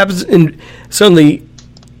 It happens in some of the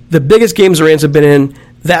biggest games the Rams have been in.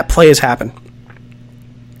 That play has happened.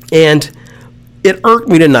 And it irked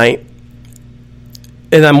me tonight.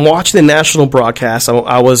 And I'm watching the national broadcast.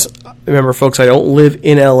 Remember, folks, I don't live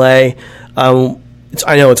in L.A. I know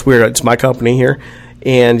it's weird. It's my company here.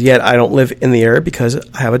 And yet I don't live in the area because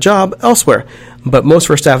I have a job elsewhere. But most of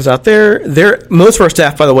our staff is out there. Most of our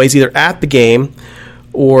staff, by the way, is either at the game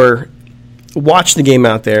or watching the game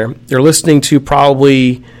out there. They're listening to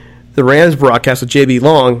probably the Rams broadcast with J.B.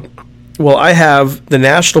 Long. Well, I have the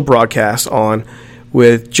national broadcast on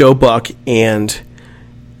with Joe Buck and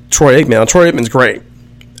Troy Aikman. Now, Troy Aikman's great,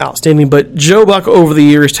 outstanding, but Joe Buck over the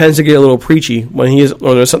years tends to get a little preachy when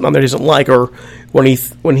there's something on there he doesn't like, or when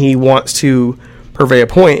he wants to purvey a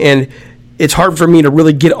point. And it's hard for me to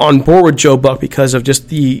really get on board with Joe Buck because of just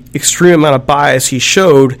the extreme amount of bias he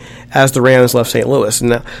showed as the Rams left St. Louis.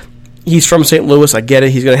 And he's from St. Louis. I get it.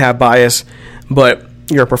 He's going to have bias. But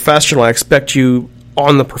you're a professional. I expect you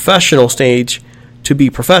on the professional stage to be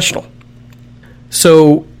professional.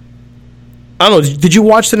 So, I don't know. Did you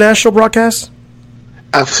watch the national broadcast?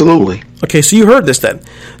 Absolutely. Okay, so you heard this then.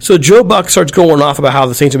 So Joe Buck starts going off about how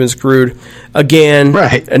the Saints have been screwed again.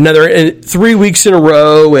 Right. Another 3 weeks in a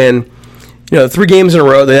row, and 3 games in a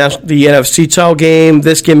row. The NFC title game,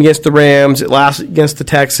 this game against the Rams, last against the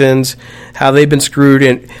Texans, how they've been screwed.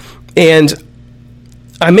 And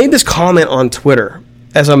I made this comment on Twitter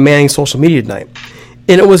as I'm manning social media tonight,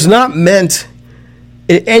 and it was not meant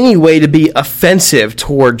in any way to be offensive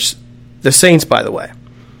towards the Saints, by the way.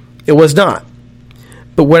 It was not.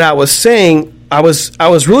 But what I was saying, I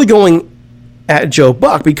was really going at Joe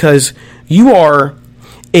Buck because you are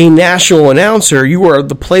a national announcer. You are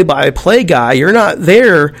the play-by-play guy. You're not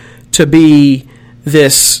there to be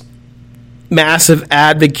this massive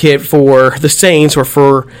advocate for the Saints or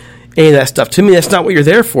for any of that stuff. To me, that's not what you're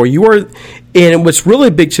there for. You are, and what's really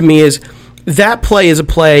big to me is that play is a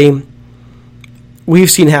play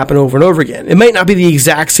we've seen happen over and over again. It might not be the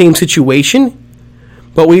exact same situation,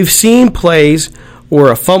 but we've seen plays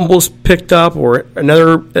where a fumble's picked up or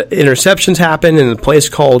another interceptions happen and the play is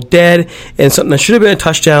called dead and something that should have been a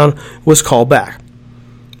touchdown was called back.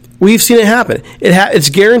 We've seen it happen. It's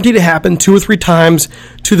guaranteed to happen 2 or 3 times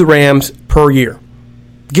to the Rams per year.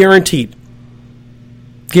 Guaranteed.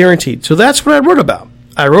 Guaranteed. So that's what I wrote about.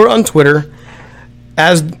 I wrote on Twitter,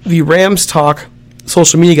 as the Rams Talk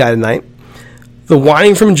social media guy tonight, the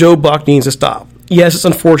whining from Joe Buck needs to stop. Yes, it's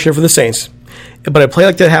unfortunate for the Saints, but a play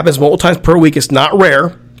like that happens multiple times per week. It's not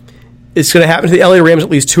rare. It's going to happen to the LA Rams at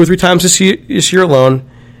least 2 or 3 times this year alone.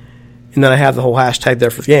 And then I have the whole hashtag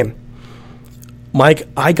there for the game. Mike,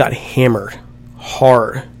 I got hammered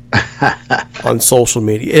hard on social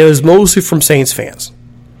media. It was mostly from Saints fans.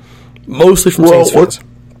 Saints fans.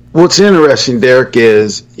 What's interesting, Derek,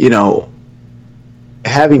 is,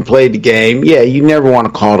 having played the game, you never want a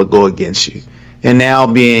call to go against you. And now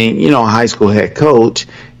being, a high school head coach,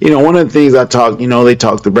 one of the things the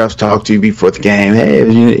refs talk to you before the game. Hey,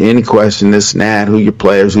 any question, this and that, who your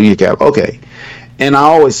players, who you cap. Okay. And I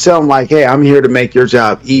always tell them, hey, I'm here to make your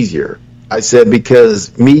job easier. I said,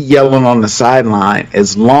 because me yelling on the sideline,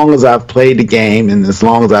 as long as I've played the game and as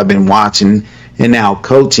long as I've been watching and now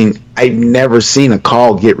coaching, I've never seen a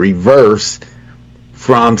call get reversed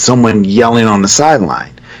from someone yelling on the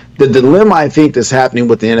sideline. The dilemma I think that's happening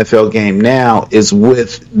with the NFL game now is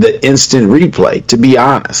with the instant replay, to be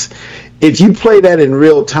honest. If you play that in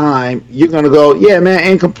real time, you're going to go, yeah, man,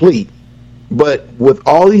 incomplete. But with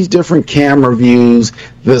all these different camera views,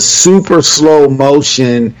 the super slow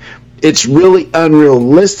motion, it's really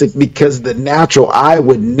unrealistic because the natural eye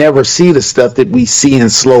would never see the stuff that we see in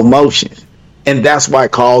slow motion. And that's why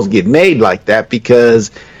calls get made like that,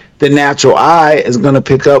 because the natural eye is going to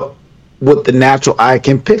pick up what the natural eye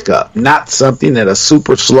can pick up, not something that a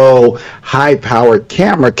super slow, high-powered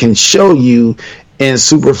camera can show you in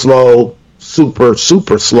super slow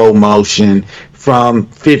motion from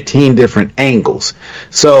 15 different angles.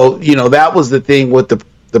 So, that was the thing with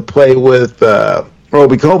the play with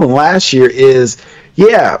Roby Coleman last year is,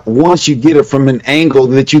 once you get it from an angle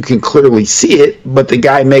that you can clearly see it, but the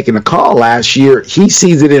guy making the call last year, he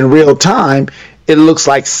sees it in real time. It looks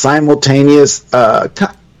like simultaneous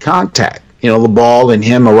contact, the ball and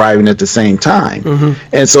him arriving at the same time.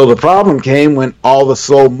 Mm-hmm. And so the problem came when all the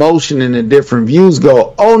slow motion and the different views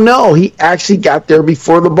go, oh no, he actually got there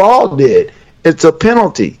before the ball did. It's a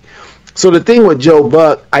penalty. So the thing with Joe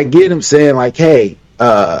Buck, I get him saying hey,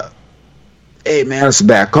 man, it's a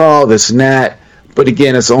bad call, this and that. But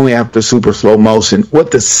again, it's only after super slow motion. What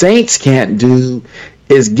the Saints can't do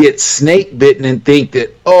is get snake bitten and think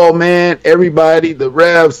that, oh man, everybody, the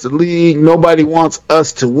refs, the league, nobody wants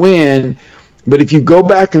us to win. But if you go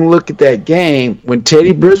back and look at that game, when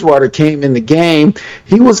Teddy Bridgewater came in the game,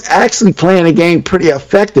 he was actually playing the game pretty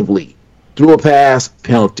effectively. Threw a pass,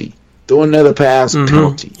 penalty. Throw another pass,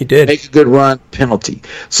 penalty. He did. Make a good run, penalty.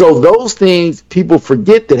 So those things people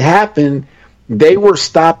forget that happen. They were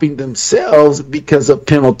stopping themselves because of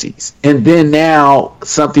penalties. And then now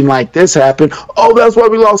something like this happened. Oh, that's why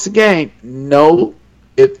we lost the game. No,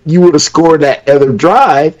 if you would have scored that other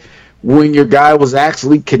drive when your guy was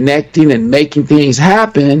actually connecting and making things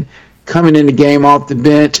happen, coming in the game off the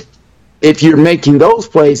bench, if you're making those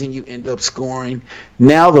plays and you end up scoring,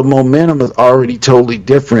 now the momentum is already totally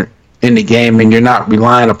different in the game, and you're not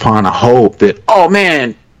relying upon a hope that, oh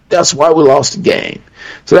man, that's why we lost the game.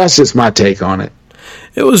 So that's just my take on it.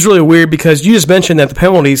 It was really weird because you just mentioned that the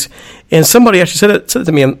penalties, and somebody actually said it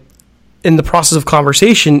to me in the process of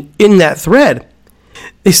conversation in that thread.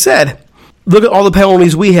 They said, look at all the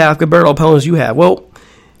penalties we have compared to all the penalties you have. Well,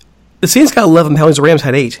 the Saints got 11 penalties, the Rams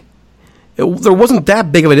had 8. There wasn't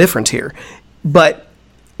that big of a difference here. But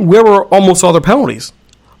where were almost all their penalties?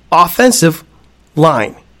 Offensive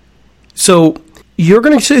line. So you're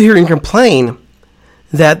going to sit here and complain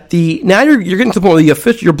that now you're getting to the point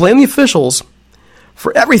where you're blaming the officials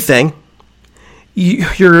for everything.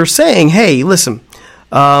 You're saying, hey, listen,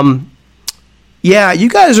 you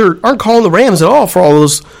guys aren't calling the Rams at all for all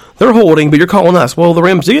those they're holding, but you're calling us. Well, the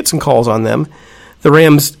Rams did get some calls on them. The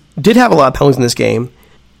Rams did have a lot of penalties in this game,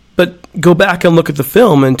 But go back and look at the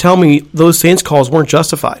film and tell me those Saints calls weren't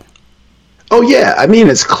justified. Oh, yeah. I mean,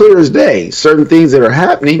 it's clear as day. Certain things that are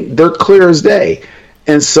happening, they're clear as day.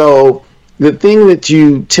 And so the thing that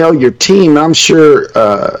you tell your team, I'm sure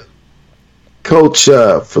Coach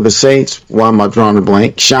for the Saints, why am I drawing a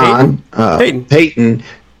blank? Peyton,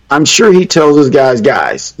 I'm sure he tells his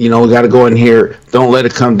guys, we got to go in here. Don't let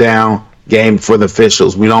it come down. Game for the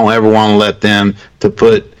officials. We don't ever want to let them to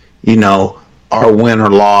put, our win or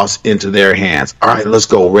loss into their hands. All right, let's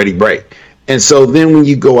go. Ready, break. And so then when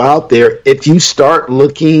you go out there, if you start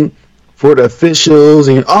looking for the officials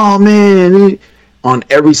and, oh, man, on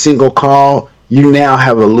every single call, you now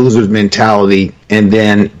have a loser's mentality. And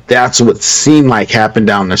then that's what seemed like happened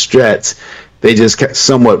down the stretch. They just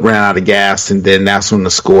somewhat ran out of gas, and then that's when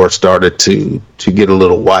the score started to get a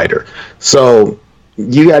little wider. So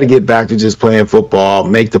you got to get back to just playing football,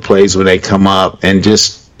 make the plays when they come up, and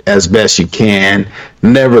just as best you can,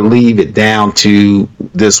 never leave it down to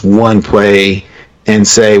this one play and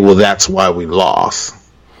say, well, that's why we lost.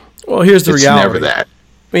 Well, here's the reality. It's never that.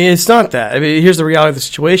 I mean, it's not that. I mean, here's the reality of the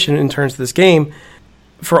situation in terms of this game.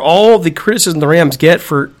 For all the criticism the Rams get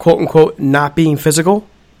for, quote-unquote, not being physical,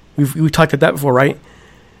 we talked about that before, right?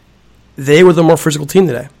 They were the more physical team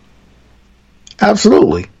today.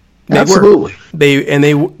 Absolutely. Absolutely.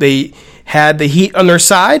 They had the heat on their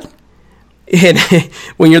side. And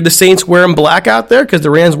when you're the Saints wearing black out there because the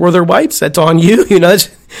Rams wore their whites, that's on you. I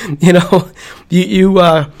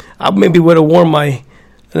maybe would have worn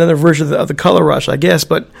another version of the color rush, I guess.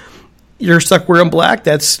 But you're stuck wearing black.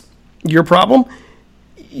 That's your problem.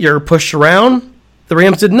 You're pushed around. The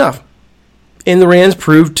Rams did enough. And the Rams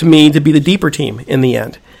proved to me to be the deeper team in the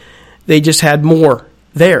end. They just had more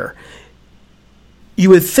there. You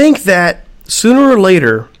would think that sooner or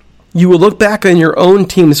later you will look back on your own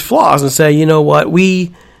team's flaws and say, you know what,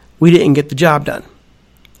 we didn't get the job done.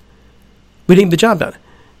 We didn't get the job done.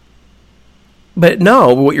 But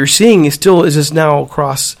no, what you're seeing is this now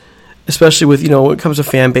across, especially with, when it comes to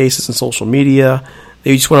fan bases and social media,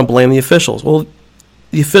 they just want to blame the officials. Well,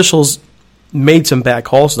 the officials made some bad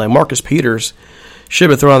calls tonight. Marcus Peters should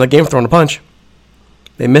have been thrown on the game for throwing a punch.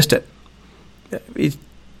 They missed it.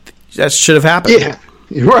 That should have happened. Yeah,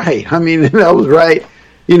 right. I mean, that was right.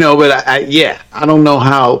 But I don't know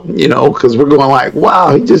how, because we're going like,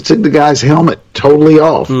 wow, he just took the guy's helmet totally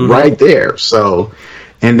off right there. So,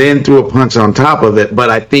 and then threw a punch on top of it. But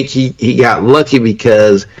I think he got lucky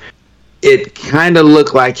because it kind of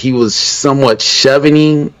looked like he was somewhat shoving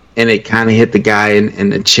him, and it kind of hit the guy in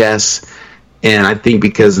the chest. And I think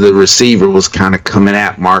because the receiver was kind of coming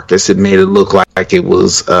at Marcus, it made it look like it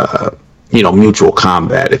was, mutual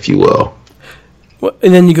combat, if you will. Well,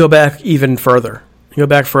 and then you go back even further. You go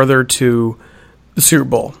back further to the Super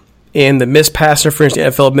Bowl and the missed pass interference the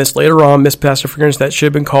NFL missed later on, missed pass interference that should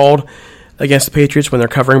have been called against the Patriots when they're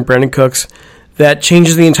covering Brandon Cooks. That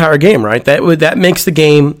changes the entire game, right? That makes the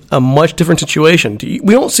game a much different situation.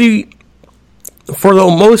 We don't see, for the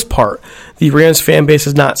most part, the Rams fan base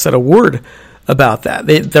has not said a word about that.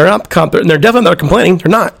 They're not, and they're definitely not complaining. They're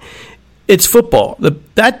not. It's football.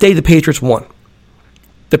 That day the Patriots won.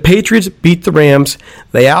 The Patriots beat the Rams.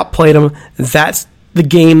 They outplayed them. That's the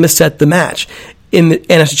game that set the match. In the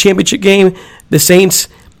NFC Championship game, the Saints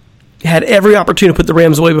had every opportunity to put the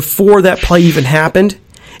Rams away before that play even happened,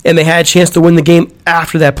 and they had a chance to win the game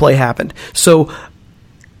after that play happened. So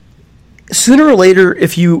sooner or later,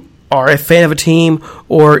 if you are a fan of a team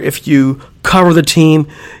or if you cover the team,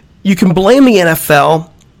 you can blame the NFL,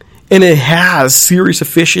 and it has serious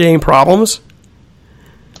officiating problems.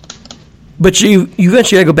 But you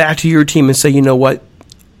eventually got to go back to your team and say, you know what?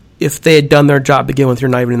 If they had done their job to begin with, you're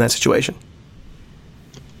not even in that situation.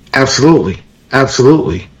 Absolutely.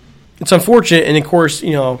 Absolutely. It's unfortunate, and of course,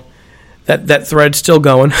 that thread's still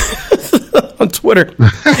going on Twitter.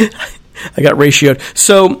 I got ratioed.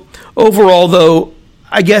 So overall, though,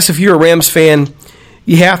 I guess if you're a Rams fan,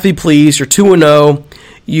 you have to be pleased. You're 2-0.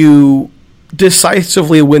 You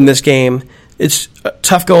decisively win this game. It's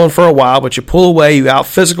tough going for a while, but you pull away. You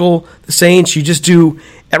out-physical the Saints. You just do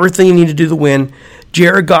everything you need to do to win.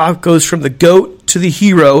 Jared Goff goes from the GOAT to the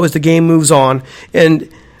hero as the game moves on. And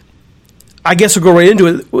I guess we'll go right into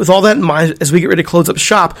it. With all that in mind, as we get ready to close up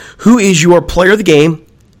shop, who is your player of the game?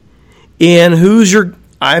 And who's your...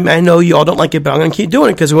 I know you all don't like it, but I'm going to keep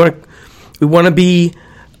doing it because we want to be,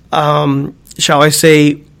 shall I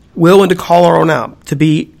say, willing to call our own out, to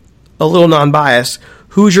be a little non-biased.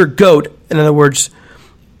 Who's your GOAT? In other words,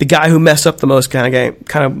 the guy who messed up the most kind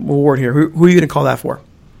of award here. Who are you going to call that for?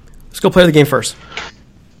 Let's go play the game first.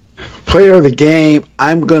 Player of the game,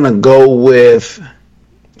 I'm going to go with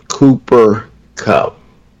Cooper Kupp.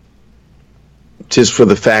 just for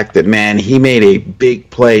the fact that, man, he made a big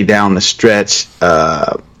play down the stretch,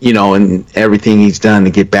 and everything he's done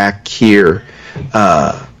to get back here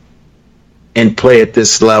and play at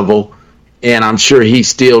this level. And I'm sure he's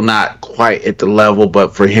still not quite at the level,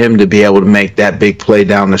 but for him to be able to make that big play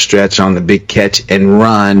down the stretch on the big catch and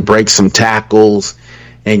run, break some tackles,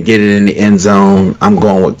 and get it in the end zone, I'm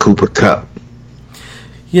going with Cooper Kupp.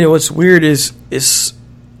 You know, what's weird is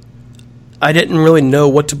I didn't really know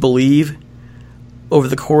what to believe over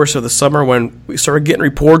the course of the summer when we started getting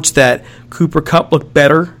reports that Cooper Kupp looked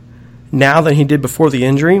better now than he did before the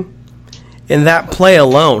injury. In that play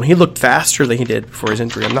alone, he looked faster than he did before his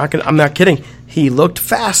injury. I'm not kidding. He looked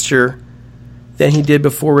faster than he did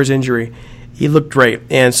before his injury. He looked great.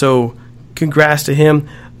 And so, congrats to him.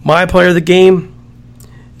 My player of the game,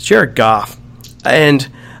 Jared Goff. And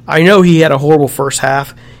I know he had a horrible first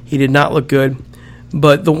half. He did not look good.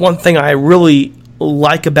 But the one thing I really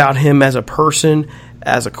like about him as a person,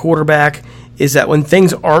 as a quarterback, is that when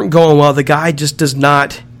things aren't going well, the guy just does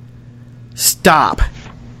not stop.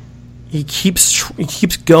 He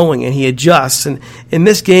keeps going and he adjusts. And in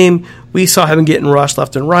this game, we saw him getting rushed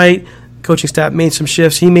left and right. Coaching staff made some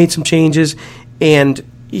shifts. He made some changes. And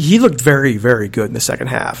he looked very, very good in the second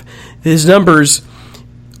half. His numbers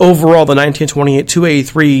overall, the 19-28,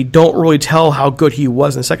 283, don't really tell how good he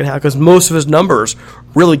was in the second half because most of his numbers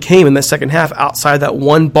really came in the second half outside that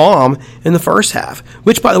one bomb in the first half,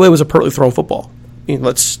 which, by the way, was a perfectly thrown football. I mean,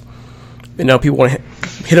 people want to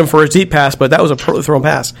hit him for his deep pass, but that was a perfectly thrown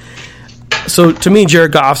pass. So, to me,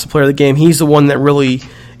 Jared Goff's the player of the game. He's the one that really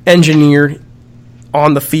engineered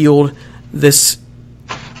on the field this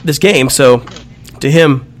game. So, to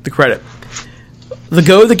him, the credit. The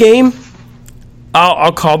go of the game,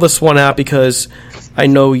 I'll call this one out because I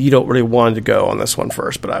know you don't really want to go on this one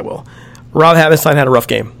first, but I will. Rob Havenstein had a rough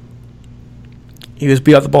game. He was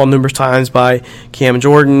beat off the ball numerous times by Cam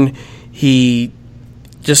Jordan. He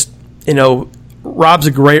just, Rob's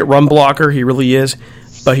a great run blocker. He really is.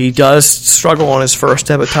 But he does struggle on his first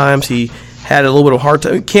step at times. He had a little bit of a hard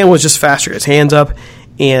time. Cam was just faster, his hands up.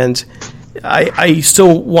 And I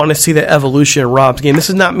still want to see the evolution in Rob's game. This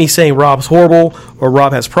is not me saying Rob's horrible or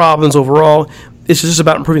Rob has problems overall. It's just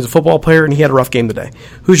about improving as a football player, and he had a rough game today.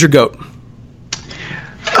 Who's your GOAT?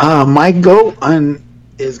 My GOAT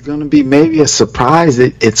is going to be maybe a surprise.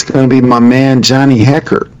 It's going to be my man, Johnny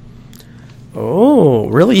Hecker. Oh,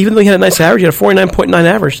 really? Even though he had a nice average? He had a 49.9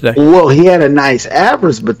 average today. Well, he had a nice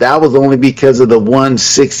average, but that was only because of the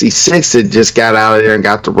 166 that just got out of there and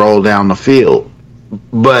got to roll down the field.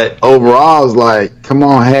 But overall, I was like, come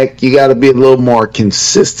on, Heck, you got to be a little more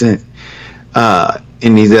consistent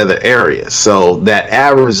in these other areas. So that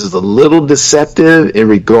average is a little deceptive in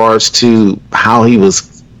regards to how he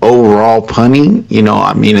was overall punting.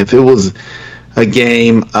 If it was a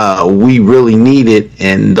game we really needed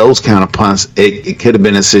and those kind of punts, it could have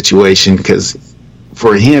been a situation because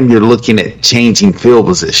for him, you're looking at changing field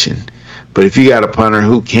position. But if you got a punter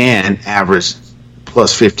who can average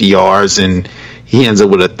plus 50 yards and he ends up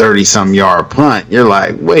with a 30-some yard punt, you're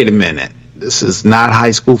like, wait a minute, this is not high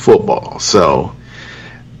school football. So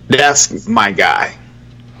that's my guy.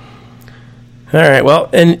 All right, well,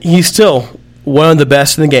 and he's still one of the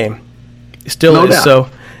best in the game. He still No is. doubt. So,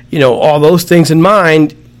 all those things in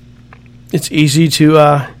mind, it's easy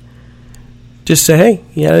to just say, hey,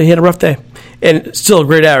 he had a rough day. And still a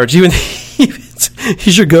great average. Even he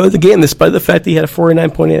should go to the game despite the fact that he had a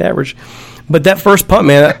 49.8 average. But that first punt,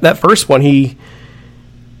 man, that first one,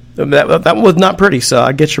 that was not pretty. So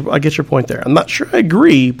I get your point there. I'm not sure I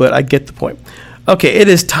agree, but I get the point. Okay, it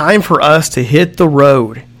is time for us to hit the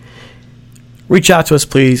road. Reach out to us,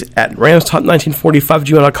 please, at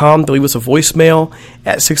ramstalk1945gmail.com. Leave us a voicemail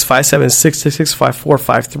at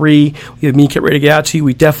 657-666-5453. We have me get ready to get out to you.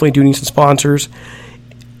 We definitely do need some sponsors.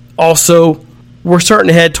 Also, we're starting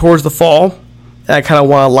to head towards the fall. And I kind of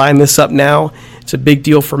want to line this up now. It's a big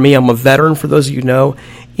deal for me. I'm a veteran, for those of you who know.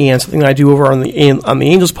 And something I do over on the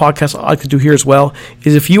Angels podcast I like to do here as well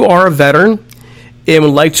is if you are a veteran and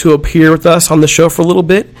would like to appear with us on the show for a little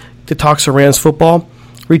bit to talk some Rams football,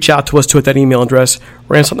 reach out to us at that email address,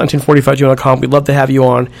 ramstalk1945gmail.com. We'd love to have you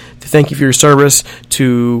on to thank you for your service,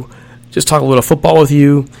 to just talk a little football with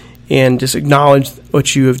you, and just acknowledge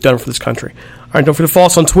what you have done for this country. All right, don't forget to follow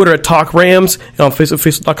us on Twitter at Talk Rams and on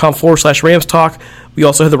Facebook, facebook.com/Rams Talk. We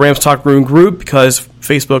also have the Rams Talk Room group because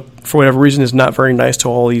Facebook, for whatever reason, is not very nice to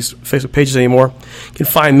all these Facebook pages anymore. You can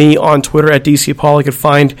find me on Twitter at DC Paul. You can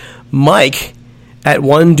find Mike at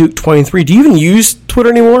OneDuke23. Do you even use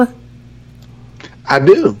Twitter anymore? I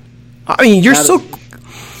do. I mean, you're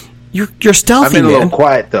you're stealthy, I've been man. a little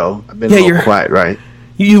quiet, though. I've been a little quiet, right?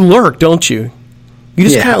 You lurk, don't you? You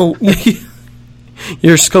just kind of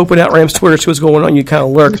you're scoping out Rams Twitter, see what's going on, you kind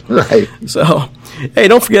of lurk. Right. So, hey,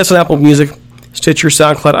 don't forget us on Apple Music, Stitcher,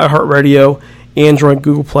 SoundCloud, iHeartRadio, Android,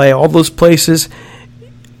 Google Play, all those places.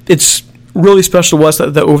 It's really special to us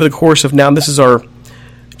that over the course of now, this is our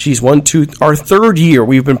third year.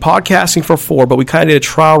 We've been podcasting for 4, but we kind of did a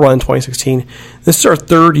trial run in 2016. This is our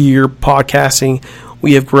third year podcasting.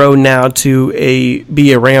 We have grown now to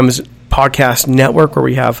be a Rams podcast network where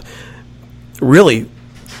we have really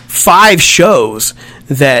 5 shows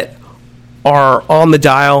that are on the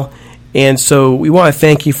dial. And so we want to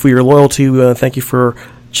thank you for your loyalty. We want to thank you for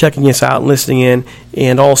checking us out and listening in.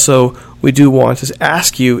 And also, we do want to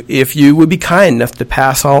ask you if you would be kind enough to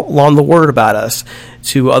pass along the word about us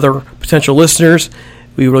to other potential listeners.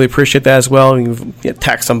 We really appreciate that as well. You can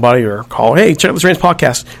text somebody or call, hey, check out this Rams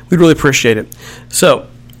podcast. We'd really appreciate it. So,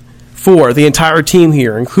 for the entire team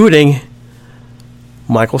here, including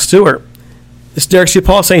Michael Stewart, this is Derek C.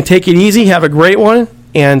 Paul saying take it easy, have a great one,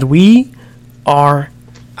 and we are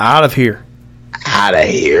out of here. Out of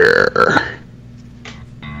here.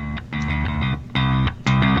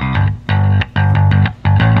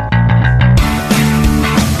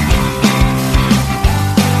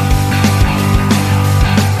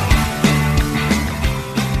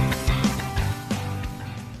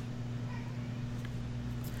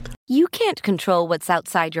 You can't control what's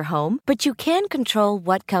outside your home, but you can control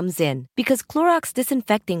what comes in. Because Clorox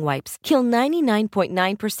disinfecting wipes kill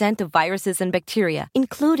 99.9% of viruses and bacteria,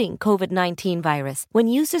 including COVID-19 virus, when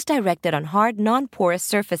used as directed on hard, non-porous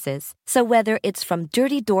surfaces. So whether it's from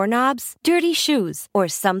dirty doorknobs, dirty shoes, or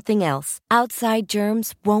something else, outside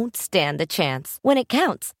germs won't stand a chance. When it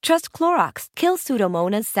counts, trust Clorox. Kill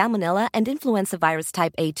Pseudomonas, Salmonella, and influenza virus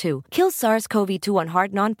type A2. Kill SARS-CoV-2 on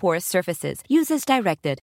hard, non-porous surfaces. Use as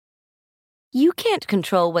directed. You can't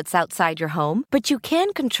control what's outside your home, but you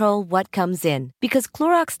can control what comes in. Because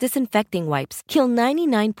Clorox disinfecting wipes kill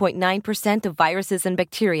 99.9% of viruses and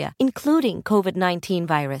bacteria, including COVID-19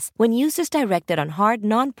 virus, when used as directed on hard,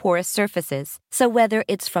 non-porous surfaces. So whether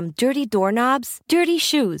it's from dirty doorknobs, dirty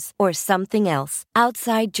shoes, or something else,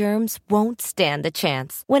 outside germs won't stand a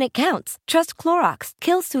chance. When it counts, trust Clorox.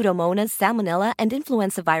 Kill Pseudomonas, Salmonella, and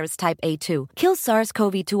influenza virus type A2. Kill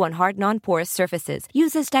SARS-CoV-2 on hard, non-porous surfaces.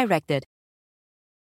 Use as directed.